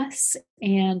for us,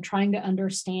 and trying to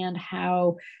understand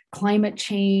how climate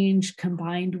change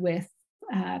combined with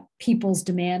people's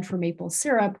demand for maple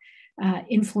syrup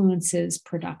influences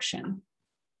production.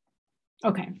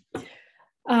 Okay.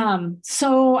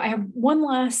 So I have one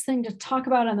last thing to talk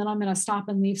about, and then I'm going to stop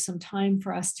and leave some time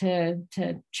for us to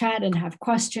chat and have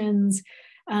questions.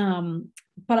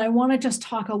 But I want to just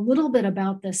talk a little bit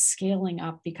about this scaling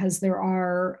up, because there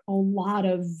are a lot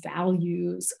of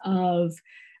values of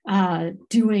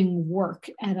doing work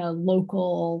at a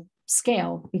local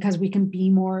scale, because we can be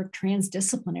more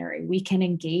transdisciplinary. We can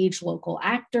engage local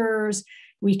actors.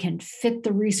 We can fit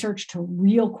the research to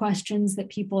real questions that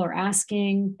people are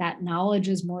asking. That knowledge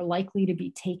is more likely to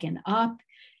be taken up.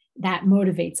 that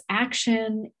motivates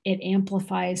action, it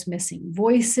amplifies missing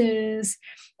voices,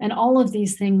 and all of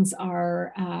these things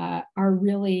are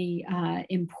really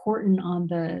important on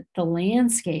the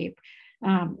landscape,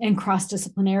 and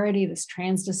cross-disciplinarity, this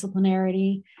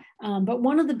transdisciplinarity. But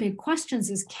one of the big questions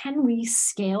is, can we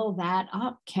scale that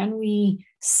up? Can we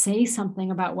say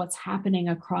something about what's happening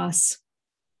across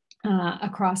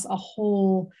a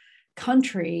whole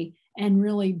country and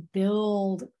really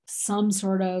build some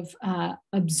sort of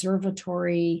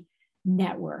observatory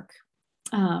network?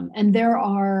 And there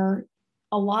are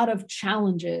a lot of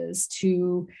challenges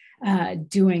to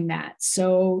doing that.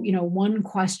 So, one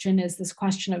question is this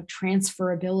question of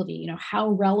transferability. How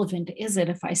relevant is it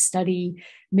if I study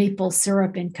maple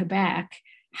syrup in Quebec?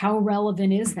 How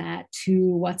relevant is that to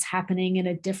what's happening in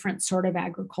a different sort of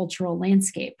agricultural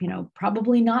landscape?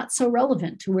 Probably not so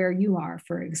relevant to where you are,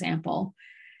 for example.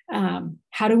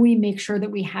 How do we make sure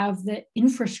that we have the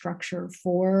infrastructure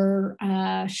for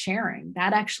sharing?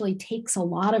 That actually takes a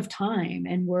lot of time,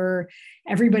 and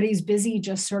everybody's busy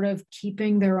just sort of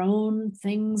keeping their own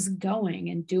things going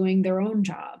and doing their own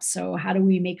jobs. So how do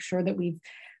we make sure that we've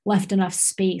left enough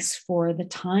space for the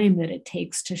time that it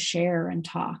takes to share and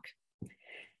talk?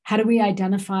 How do we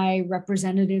identify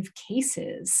representative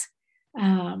cases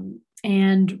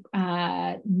and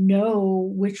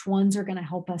know which ones are going to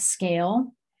help us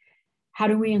scale? How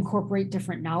do we incorporate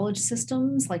different knowledge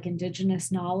systems like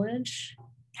Indigenous knowledge?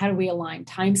 How do we align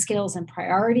timescales and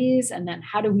priorities? And then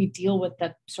how do we deal with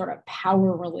the sort of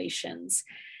power relations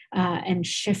and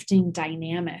shifting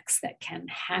dynamics that can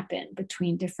happen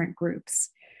between different groups?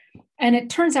 And it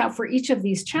turns out for each of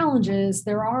these challenges,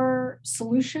 there are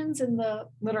solutions in the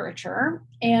literature,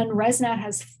 and ResNet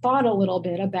has thought a little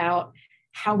bit about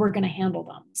how we're going to handle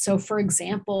them. So for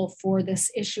example, for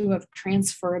this issue of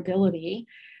transferability,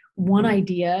 one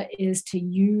idea is to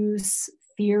use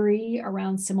theory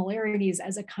around similarities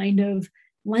as a kind of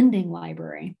lending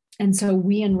library. And so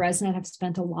we in ResNet have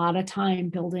spent a lot of time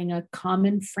building a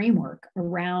common framework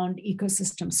around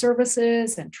ecosystem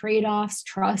services and trade-offs,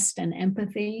 trust, and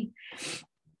empathy.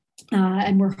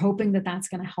 And we're hoping that that's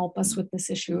going to help us with this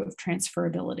issue of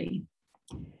transferability.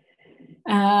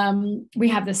 We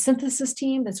have the synthesis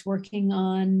team that's working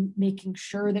on making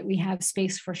sure that we have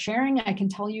space for sharing. I can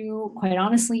tell you quite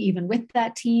honestly, even with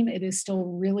that team, it is still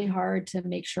really hard to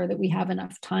make sure that we have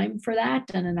enough time for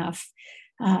that and enough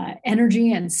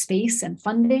energy and space and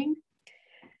funding.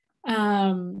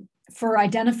 For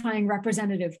identifying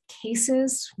representative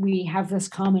cases, we have this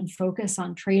common focus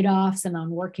on trade-offs and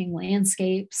on working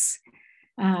landscapes.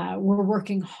 We're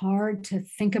working hard to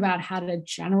think about how to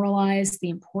generalize the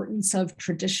importance of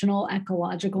traditional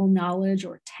ecological knowledge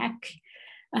or tech,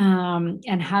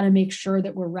 and how to make sure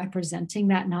that we're representing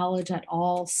that knowledge at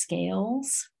all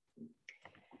scales.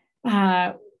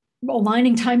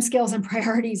 Aligning timescales and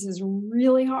priorities is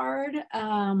really hard,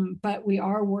 but we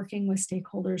are working with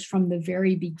stakeholders from the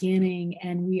very beginning,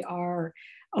 and we are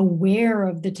aware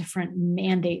of the different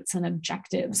mandates and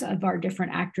objectives of our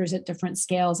different actors at different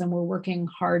scales, and we're working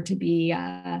hard to be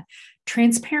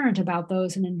transparent about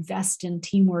those and invest in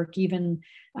teamwork, even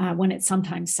when it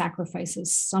sometimes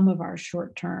sacrifices some of our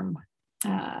short-term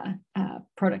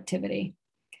productivity.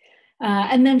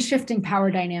 And then shifting power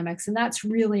dynamics. And that's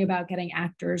really about getting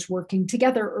actors working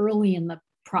together early in the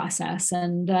process.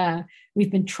 And we've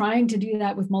been trying to do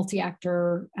that with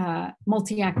multi-actor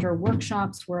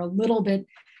workshops. We're a little bit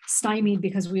stymied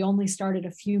because we only started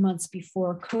a few months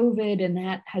before COVID, and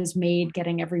that has made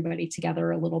getting everybody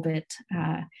together a little bit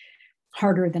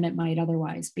harder than it might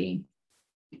otherwise be.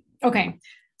 Okay.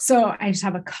 So I just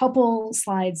have a couple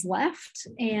slides left,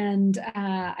 and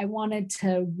I wanted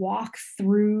to walk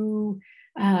through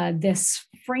this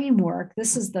framework.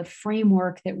 This is the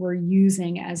framework that we're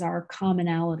using as our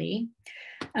commonality.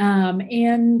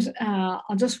 And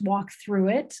I'll just walk through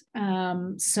it.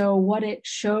 So what it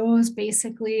shows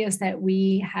basically is that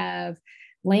we have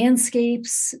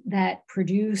landscapes that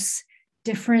produce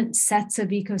different sets of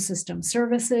ecosystem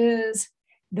services.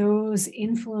 Those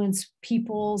influence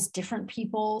different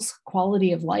people's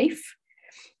quality of life.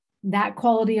 That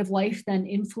quality of life then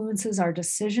influences our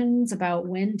decisions about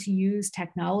when to use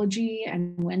technology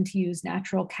and when to use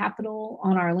natural capital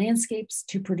on our landscapes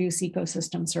to produce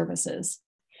ecosystem services.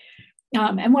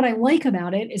 And what I like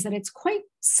about it is that it's quite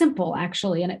simple,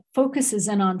 actually, and it focuses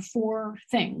in on four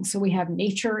things. So we have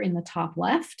nature in the top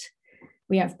left,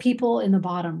 we have people in the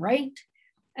bottom right,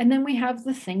 and then we have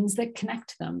the things that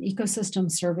connect them,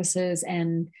 ecosystem services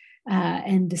and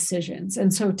decisions.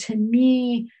 And so to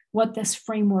me, what this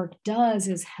framework does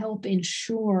is help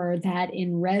ensure that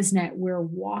in ResNet, we're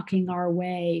walking our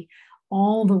way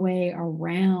all the way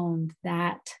around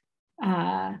that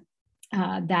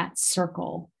that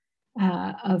circle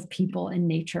of people and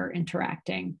nature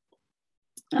interacting.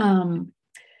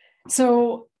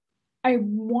 So I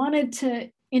wanted to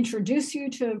introduce you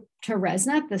to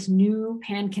ResNet, this new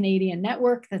pan-Canadian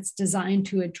network that's designed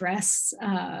to address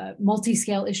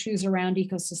multi-scale issues around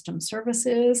ecosystem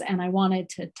services. And I wanted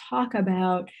to talk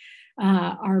about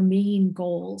our main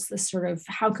goals, this sort of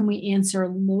how can we answer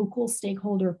local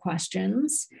stakeholder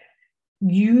questions,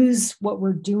 use what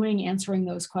we're doing answering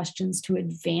those questions to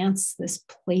advance this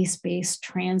place-based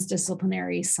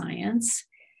transdisciplinary science.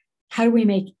 How do we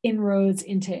make inroads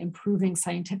into improving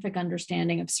scientific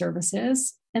understanding of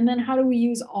services? And then how do we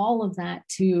use all of that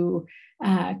to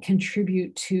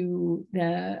contribute to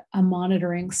a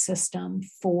monitoring system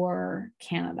for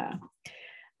Canada?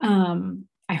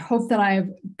 I hope that I've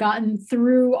gotten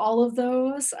through all of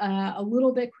those a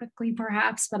little bit quickly,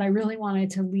 perhaps, but I really wanted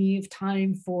to leave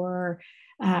time for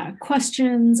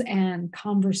questions and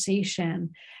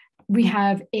conversation. We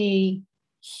have a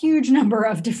huge number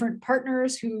of different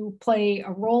partners who play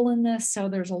a role in this. So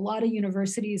there's a lot of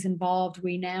universities involved.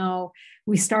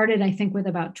 We started, I think, with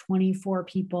about 24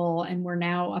 people, and we're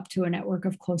now up to a network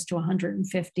of close to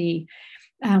 150.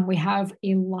 We have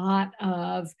a lot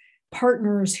of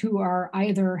partners who are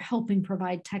either helping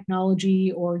provide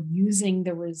technology or using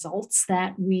the results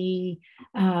that we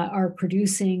are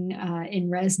producing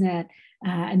in ResNet.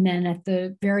 And then at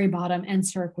the very bottom,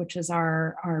 NSERC, which is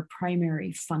our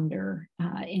primary funder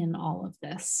in all of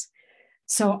this.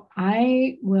 So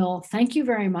I will thank you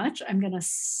very much. I'm going to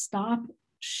stop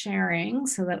sharing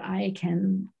so that I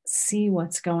can see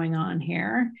what's going on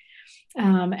here.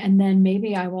 And then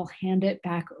maybe I will hand it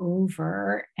back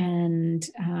over, and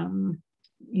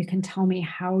you can tell me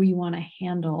how you want to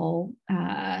handle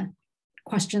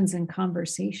questions and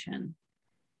conversation.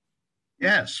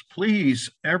 Yes,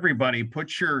 please, everybody,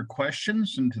 put your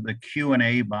questions into the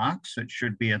Q&A box that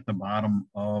should be at the bottom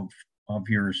of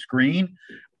your screen.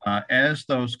 As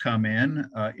those come in,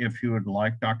 if you would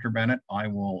like, Dr. Bennett, I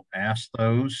will ask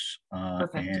those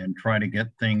and try to get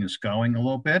things going a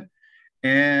little bit.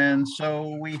 And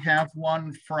so we have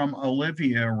one from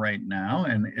Olivia right now,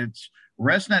 and it's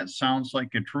ResNet sounds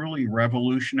like a truly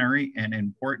revolutionary and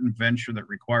important venture that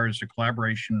requires the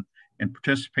collaboration and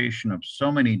participation of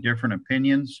so many different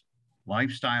opinions,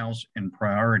 lifestyles, and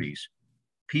priorities.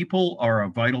 People are a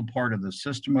vital part of the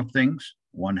system of things,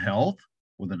 One Health,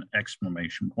 with an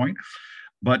exclamation point.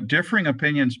 But differing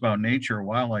opinions about nature,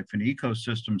 wildlife, and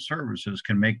ecosystem services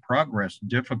can make progress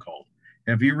difficult.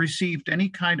 Have you received any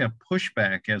kind of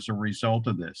pushback as a result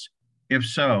of this? If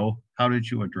so, how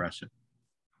did you address it?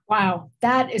 Wow,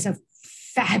 that is a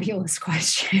fabulous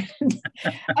question.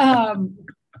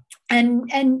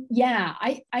 And yeah,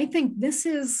 I think this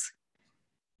is,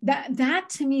 that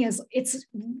to me is, it's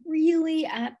really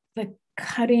at the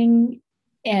cutting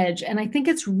edge. And I think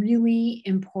it's really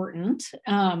important.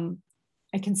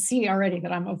 I can see already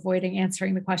that I'm avoiding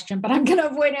answering the question, but I'm going to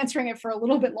avoid answering it for a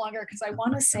little bit longer because I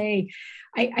want to say,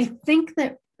 I think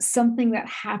that something that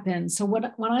happens. So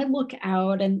when I look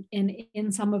out and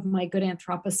in some of my good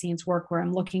Anthropocene's work, where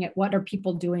I'm looking at what are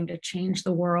people doing to change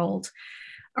the world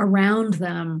around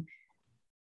them,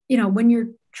 you know, when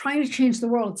you're trying to change the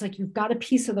world, it's like you've got a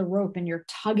piece of the rope and you're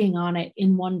tugging on it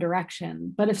in one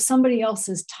direction. But if somebody else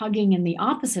is tugging in the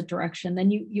opposite direction,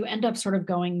 then you end up sort of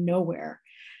going nowhere.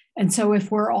 And so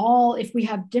if we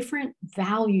have different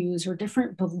values or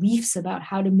different beliefs about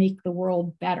how to make the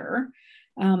world better,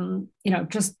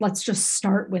 let's just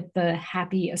start with the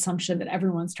happy assumption that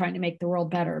everyone's trying to make the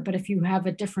world better. But if you have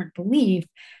a different belief,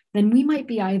 then we might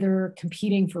be either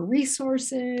competing for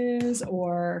resources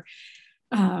or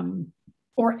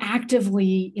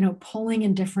actively, pulling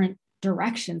in different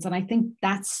directions. And I think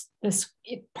that's this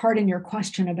part in your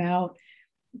question about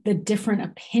the different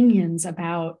opinions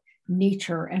about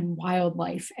nature and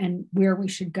wildlife and where we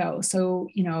should go. So,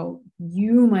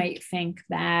 you might think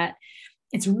that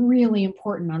it's really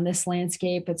important on this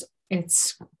landscape.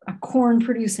 It's a corn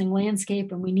producing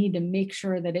landscape and we need to make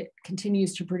sure that it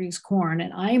continues to produce corn.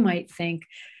 And I might think,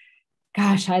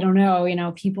 gosh, I don't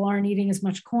know, people aren't eating as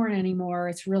much corn anymore.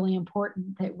 It's really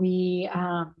important that we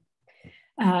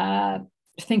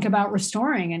think about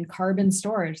restoring and carbon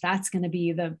storage. That's going to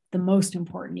be the most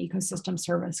important ecosystem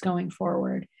service going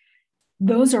forward.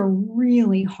 Those are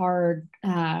really hard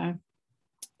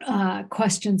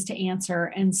questions to answer.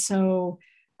 And so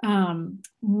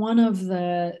one of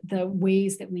the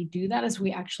ways that we do that is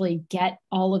we actually get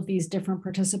all of these different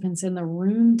participants in the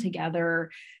room together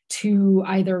to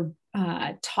either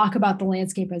talk about the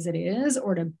landscape as it is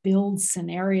or to build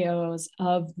scenarios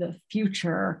of the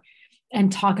future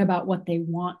and talk about what they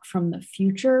want from the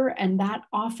future. And that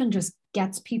often just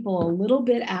gets people a little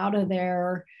bit out of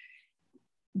the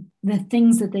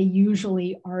things that they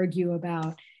usually argue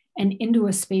about and into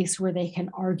a space where they can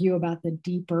argue about the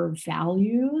deeper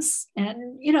values.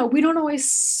 And, we don't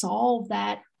always solve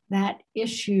that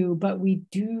issue, but we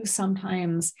do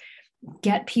sometimes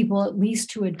get people at least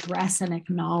to address and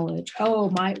acknowledge,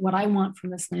 what I want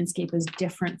from this landscape is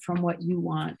different from what you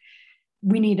want.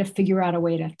 We need to figure out a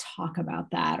way to talk about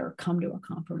that or come to a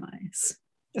compromise.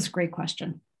 That's a great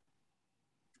question.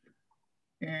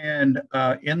 And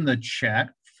in the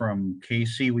chat from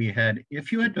Casey, we had,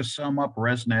 if you had to sum up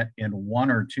ResNet in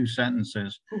 1 or 2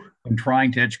 sentences when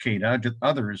trying to educate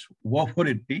others, what would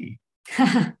it be?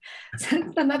 That's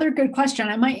another good question.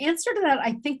 And my answer to that,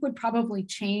 I think, would probably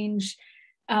change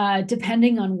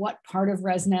depending on what part of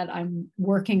ResNet I'm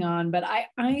working on. But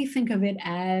I think of it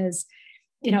as,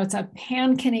 it's a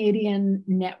pan-Canadian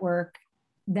network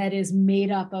that is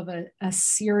made up of a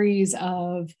series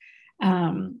of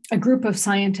a group of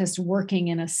scientists working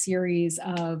in a series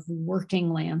of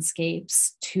working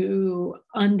landscapes to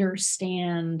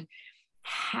understand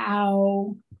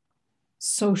how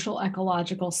social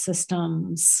ecological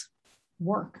systems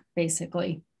work,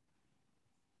 basically.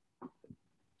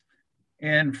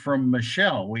 And from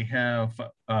Michelle, we have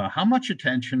how much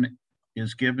attention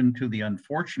is given to the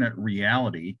unfortunate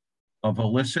reality of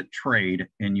illicit trade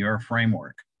in your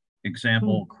framework?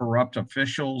 Example, corrupt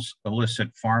officials,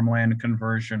 illicit farmland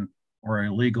conversion, or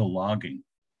illegal logging?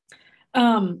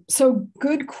 So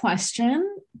good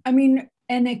question. I mean,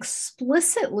 and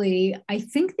explicitly, I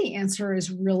think the answer is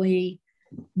really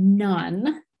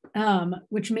none,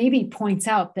 which maybe points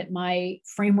out that my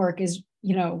framework is,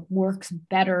 works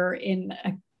better in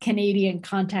a Canadian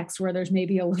context where there's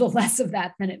maybe a little less of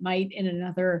that than it might in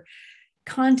another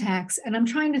context. And I'm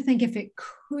trying to think if it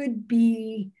could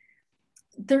be,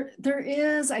 there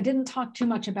is, I didn't talk too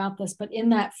much about this, but in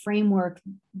that framework,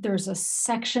 there's a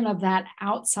section of that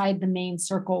outside the main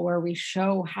circle where we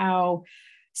show how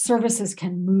services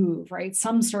can move, right?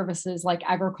 Some services like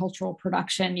agricultural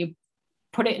production, you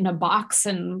put it in a box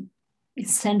and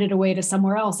send it away to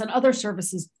somewhere else. And other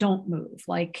services don't move,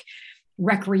 like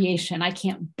recreation. I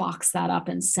can't box that up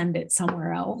and send it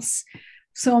somewhere else.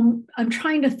 So I'm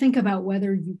trying to think about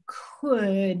whether you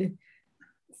could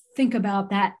think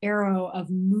about that arrow of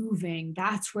moving.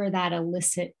 That's where that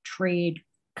illicit trade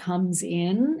comes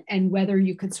in, and whether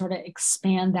you could sort of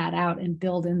expand that out and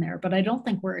build in there. But I don't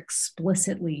think we're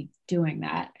explicitly doing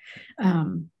that.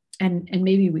 And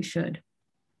maybe we should.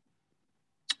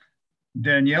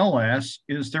 Danielle asks,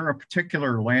 is there a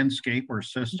particular landscape or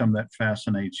system that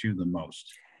fascinates you the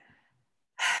most?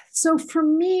 So for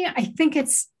me, I think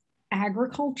it's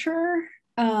agriculture.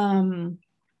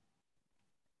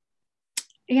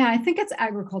 Yeah, I think it's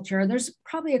agriculture. There's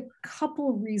probably a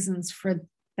couple reasons for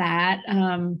that.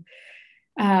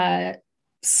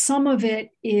 Some of it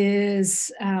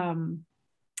is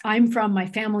my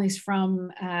family's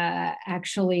from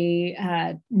actually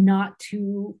not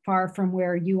too far from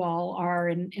where you all are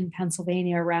in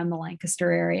Pennsylvania, around the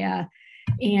Lancaster area.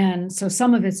 And so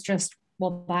some of it's just,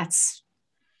 well, that's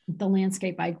the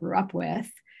landscape I grew up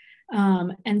with.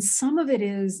 And some of it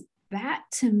is, that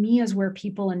to me is where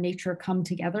people and nature come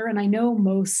together. And I know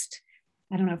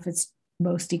I don't know if it's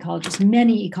most ecologists,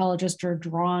 many ecologists are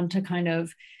drawn to kind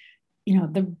of,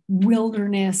 the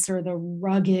wilderness or the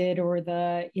rugged or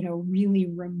the, really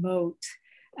remote.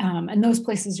 And those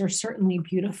places are certainly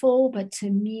beautiful, but to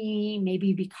me,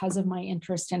 maybe because of my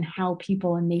interest in how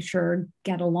people and nature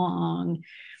get along,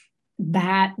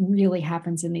 that really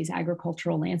happens in these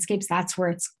agricultural landscapes. That's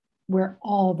where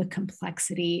all the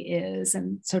complexity is.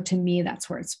 And so to me, that's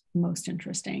where it's most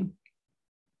interesting.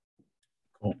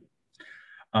 Cool.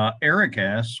 Eric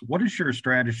asks, what is your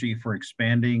strategy for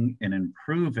expanding and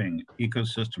improving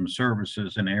ecosystem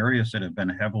services in areas that have been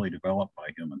heavily developed by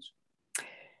humans?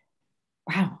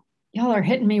 Wow, y'all are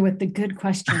hitting me with the good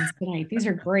questions tonight. These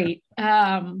are great.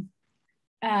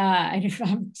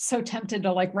 I'm so tempted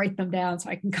to write them down so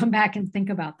I can come back and think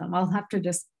about them. I'll have to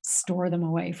just store them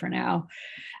away for now.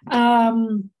 Yeah,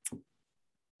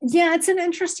 it's an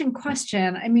interesting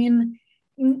question. I mean,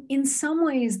 in some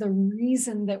ways, the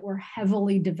reason that we're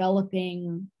heavily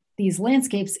developing these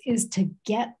landscapes is to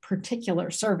get particular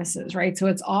services, right? So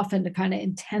it's often to kind of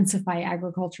intensify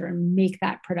agriculture and make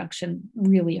that production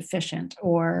really efficient,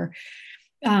 or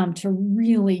to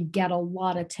really get a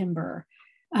lot of timber.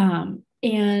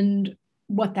 And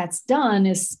what that's done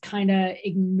is kind of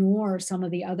ignore some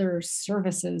of the other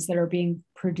services that are being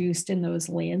produced in those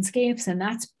landscapes. And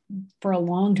that's, for a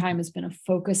long time, has been a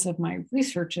focus of my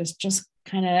research, is just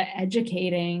kind of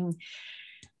educating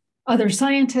other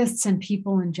scientists and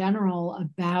people in general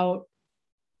about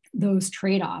those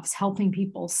trade-offs, helping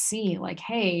people see like,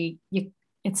 hey,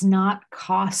 it's not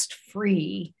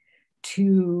cost-free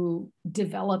to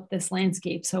develop this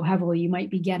landscape so heavily. You might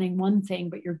be getting one thing,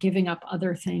 but you're giving up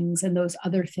other things, and those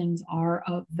other things are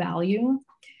of value.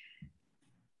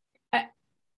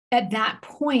 At that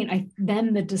point,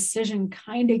 then the decision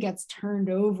kind of gets turned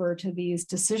over to these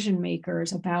decision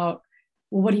makers about,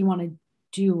 well, what do you want to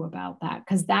do about that?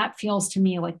 Because that feels to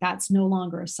me like that's no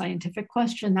longer a scientific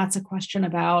question. That's a question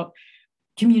about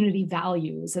community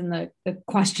values. And the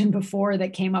question before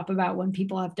that came up about when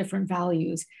people have different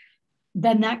values,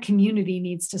 then that community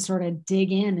needs to sort of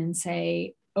dig in and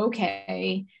say,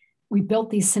 okay, we built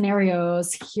these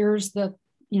scenarios. Here's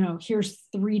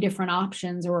 3 different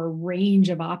options or a range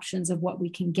of options of what we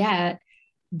can get.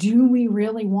 Do we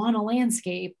really want a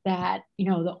landscape that,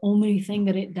 the only thing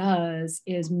that it does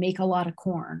is make a lot of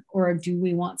corn? Or do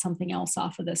we want something else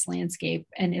off of this landscape?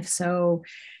 And if so,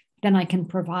 then I can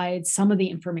provide some of the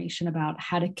information about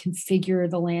how to configure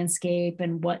the landscape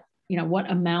and what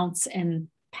amounts and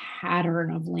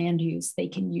pattern of land use they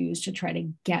can use to try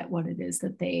to get what it is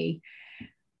that they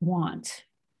want.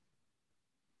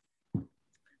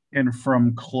 And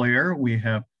from Claire, we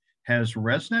have, has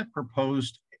ResNet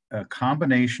proposed a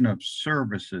combination of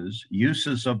services,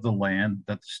 uses of the land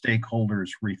that the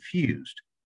stakeholders refused?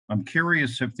 I'm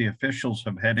curious if the officials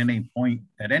have at any point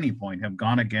have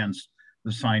gone against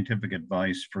the scientific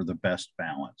advice for the best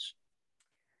balance.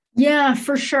 Yeah,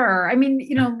 for sure. I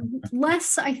mean,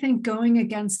 less, I think, going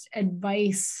against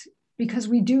advice, because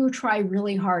we do try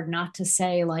really hard not to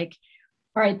say like,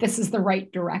 all right, this is the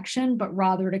right direction, but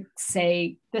rather to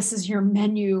say, this is your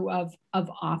menu of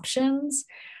options.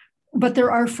 But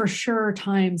there are for sure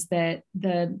times that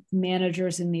the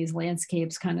managers in these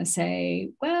landscapes kind of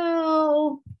say,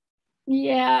 well,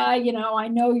 yeah, I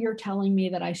know you're telling me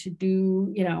that I should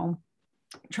do,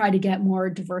 try to get more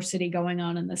diversity going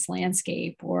on in this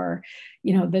landscape, or,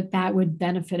 that would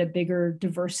benefit a bigger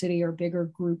diversity or bigger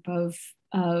group of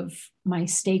my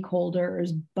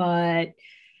stakeholders. But,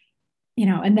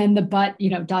 and then the but,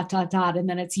 and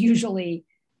then it's usually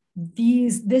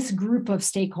this group of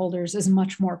stakeholders is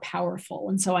much more powerful.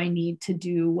 And so I need to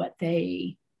do what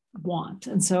they want.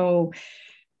 And so,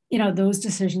 those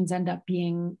decisions end up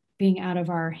being out of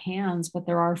our hands, but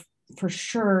there are for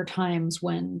sure times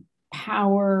when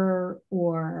power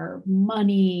or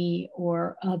money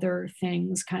or other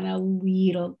things kind of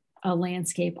lead a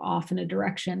landscape off in a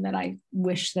direction that I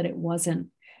wish that it wasn't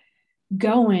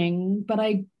going. But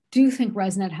I do think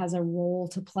ResNet has a role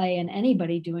to play, and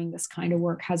anybody doing this kind of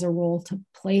work has a role to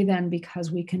play then,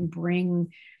 because we can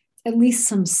bring at least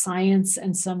some science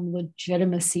and some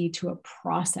legitimacy to a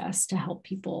process to help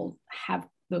people have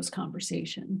those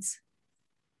conversations.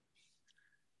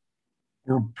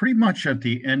 We're pretty much at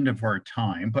the end of our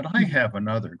time, but I have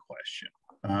another question.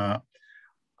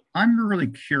 I'm really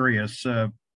curious,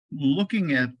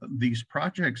 looking at these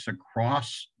projects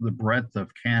across the breadth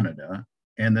of Canada,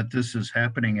 and that this is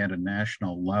happening at a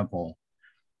national level.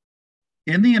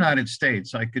 In the United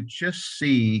States, I could just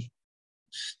see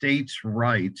states'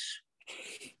 rights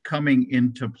coming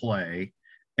into play,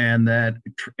 and that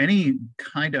any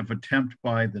kind of attempt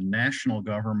by the national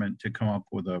government to come up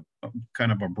with a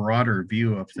kind of a broader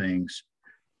view of things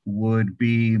would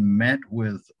be met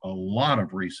with a lot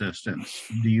of resistance.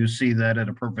 Do you see that at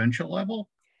a provincial level?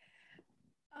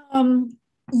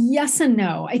 Yes and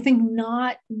no. I think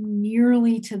not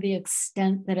nearly to the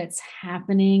extent that it's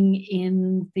happening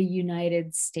in the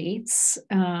United States.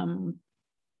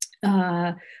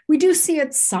 We do see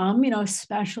it some,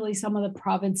 especially some of the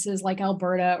provinces like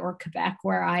Alberta or Quebec,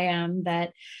 where I am,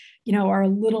 that, are a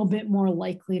little bit more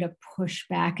likely to push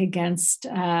back against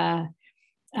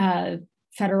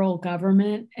federal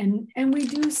government. And we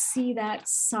do see that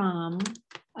some,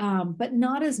 but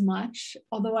not as much.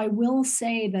 Although I will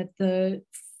say that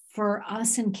for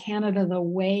us in Canada, the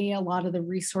way a lot of the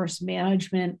resource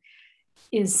management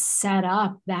is set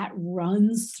up, that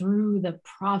runs through the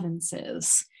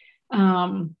provinces.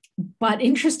 But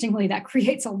interestingly, that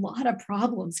creates a lot of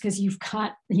problems, because you've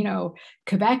got,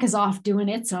 Quebec is off doing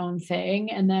its own thing,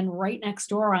 and then right next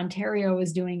door, Ontario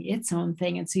is doing its own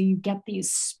thing. And so you get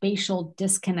these spatial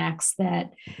disconnects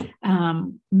that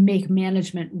make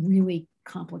management really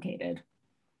complicated.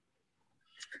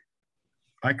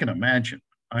 I can imagine.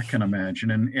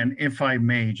 And if I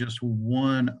may, just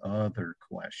one other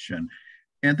question.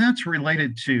 And that's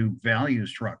related to value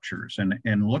structures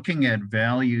and looking at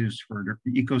values for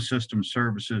ecosystem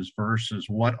services versus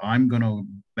what I'm going to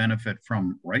benefit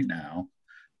from right now.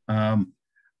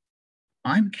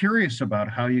 I'm curious about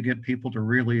how you get people to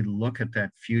really look at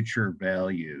that future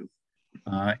value.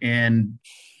 And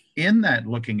in that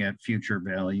looking at future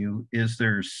value, is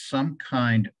there some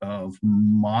kind of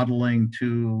modeling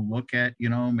to look at,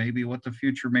 maybe what the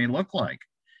future may look like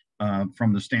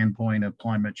from the standpoint of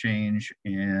climate change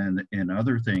and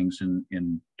other things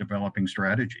in developing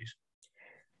strategies?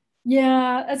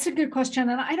 Yeah, that's a good question.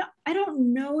 And I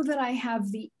don't know that I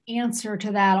have the answer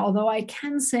to that, although I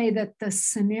can say that the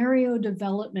scenario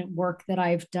development work that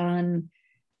I've done,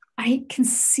 I can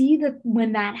see that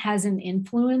when that has an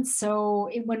influence.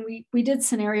 So when we did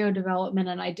scenario development,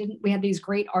 and we had these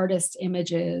great artist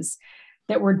images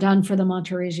that were done for the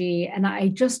Monterigi. And I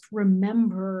just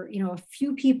remember, a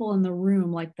few people in the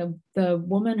room, like the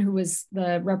woman who was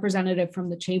the representative from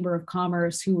the Chamber of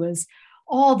Commerce, who was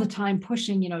all the time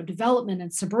pushing, development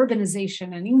and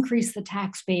suburbanization and increase the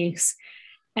tax base.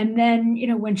 And then,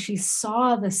 when she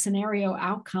saw the scenario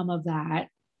outcome of that,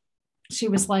 she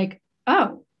was like,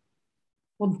 oh,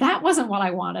 well, that wasn't what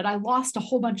I wanted. I lost a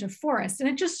whole bunch of forest.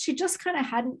 And she just kind of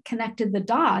hadn't connected the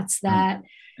dots that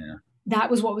that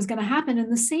was what was going to happen.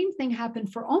 And the same thing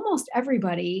happened for almost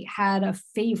everybody had a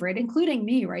favorite, including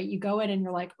me, right? You go in and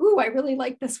you're like, ooh, I really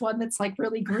like this one that's like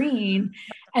really green.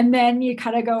 And then you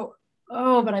kind of go,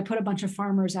 oh, but I put a bunch of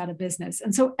farmers out of business.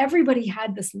 And so everybody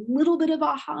had this little bit of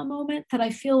aha moment that I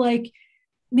feel like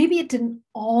maybe it didn't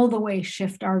all the way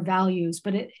shift our values,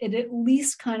 but it at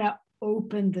least kind of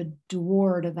opened the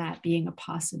door to that being a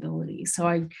possibility. So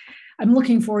I'm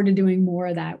looking forward to doing more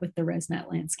of that with the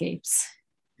ResNet landscapes.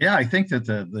 Yeah, I think that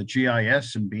the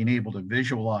GIS and being able to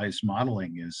visualize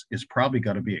modeling is probably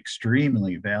going to be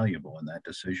extremely valuable in that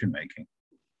decision making.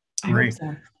 Great. I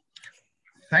hope so.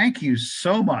 Thank you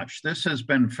so much. This has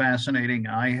been fascinating.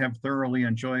 I have thoroughly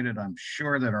enjoyed it. I'm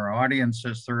sure that our audience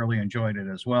has thoroughly enjoyed it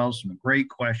as well. Some great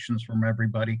questions from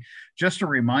everybody. Just a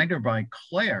reminder by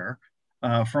Claire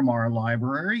from our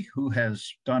library, who has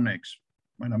done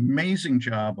an amazing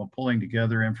job of pulling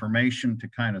together information to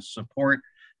kind of support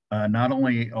not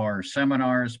only our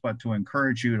seminars, but to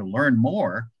encourage you to learn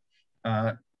more.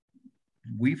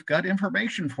 We've got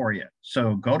information for you.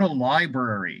 So go to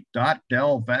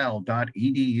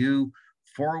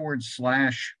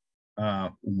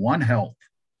library.delval.edu/onehealth,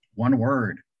 one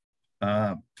word.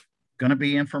 Going to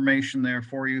be information there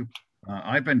for you.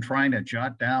 I've been trying to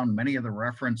jot down many of the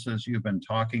references you've been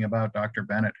talking about, Dr.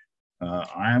 Bennett.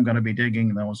 I am going to be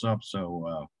digging those up.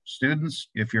 So students,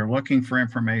 if you're looking for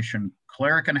information,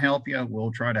 Claire can help you.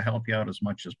 We'll try to help you out as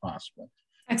much as possible.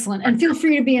 Excellent. And feel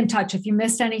free to be in touch if you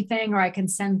missed anything, or I can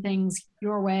send things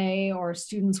your way or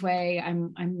students' way.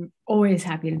 I'm always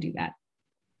happy to do that.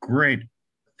 Great.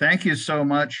 Thank you so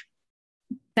much.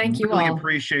 Thank you really all.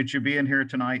 Appreciate you being here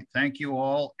tonight. Thank you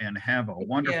all and have a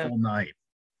wonderful night.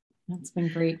 That's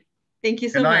been great. Thank you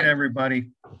so much. Good night, much.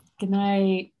 everybody. Good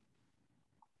night.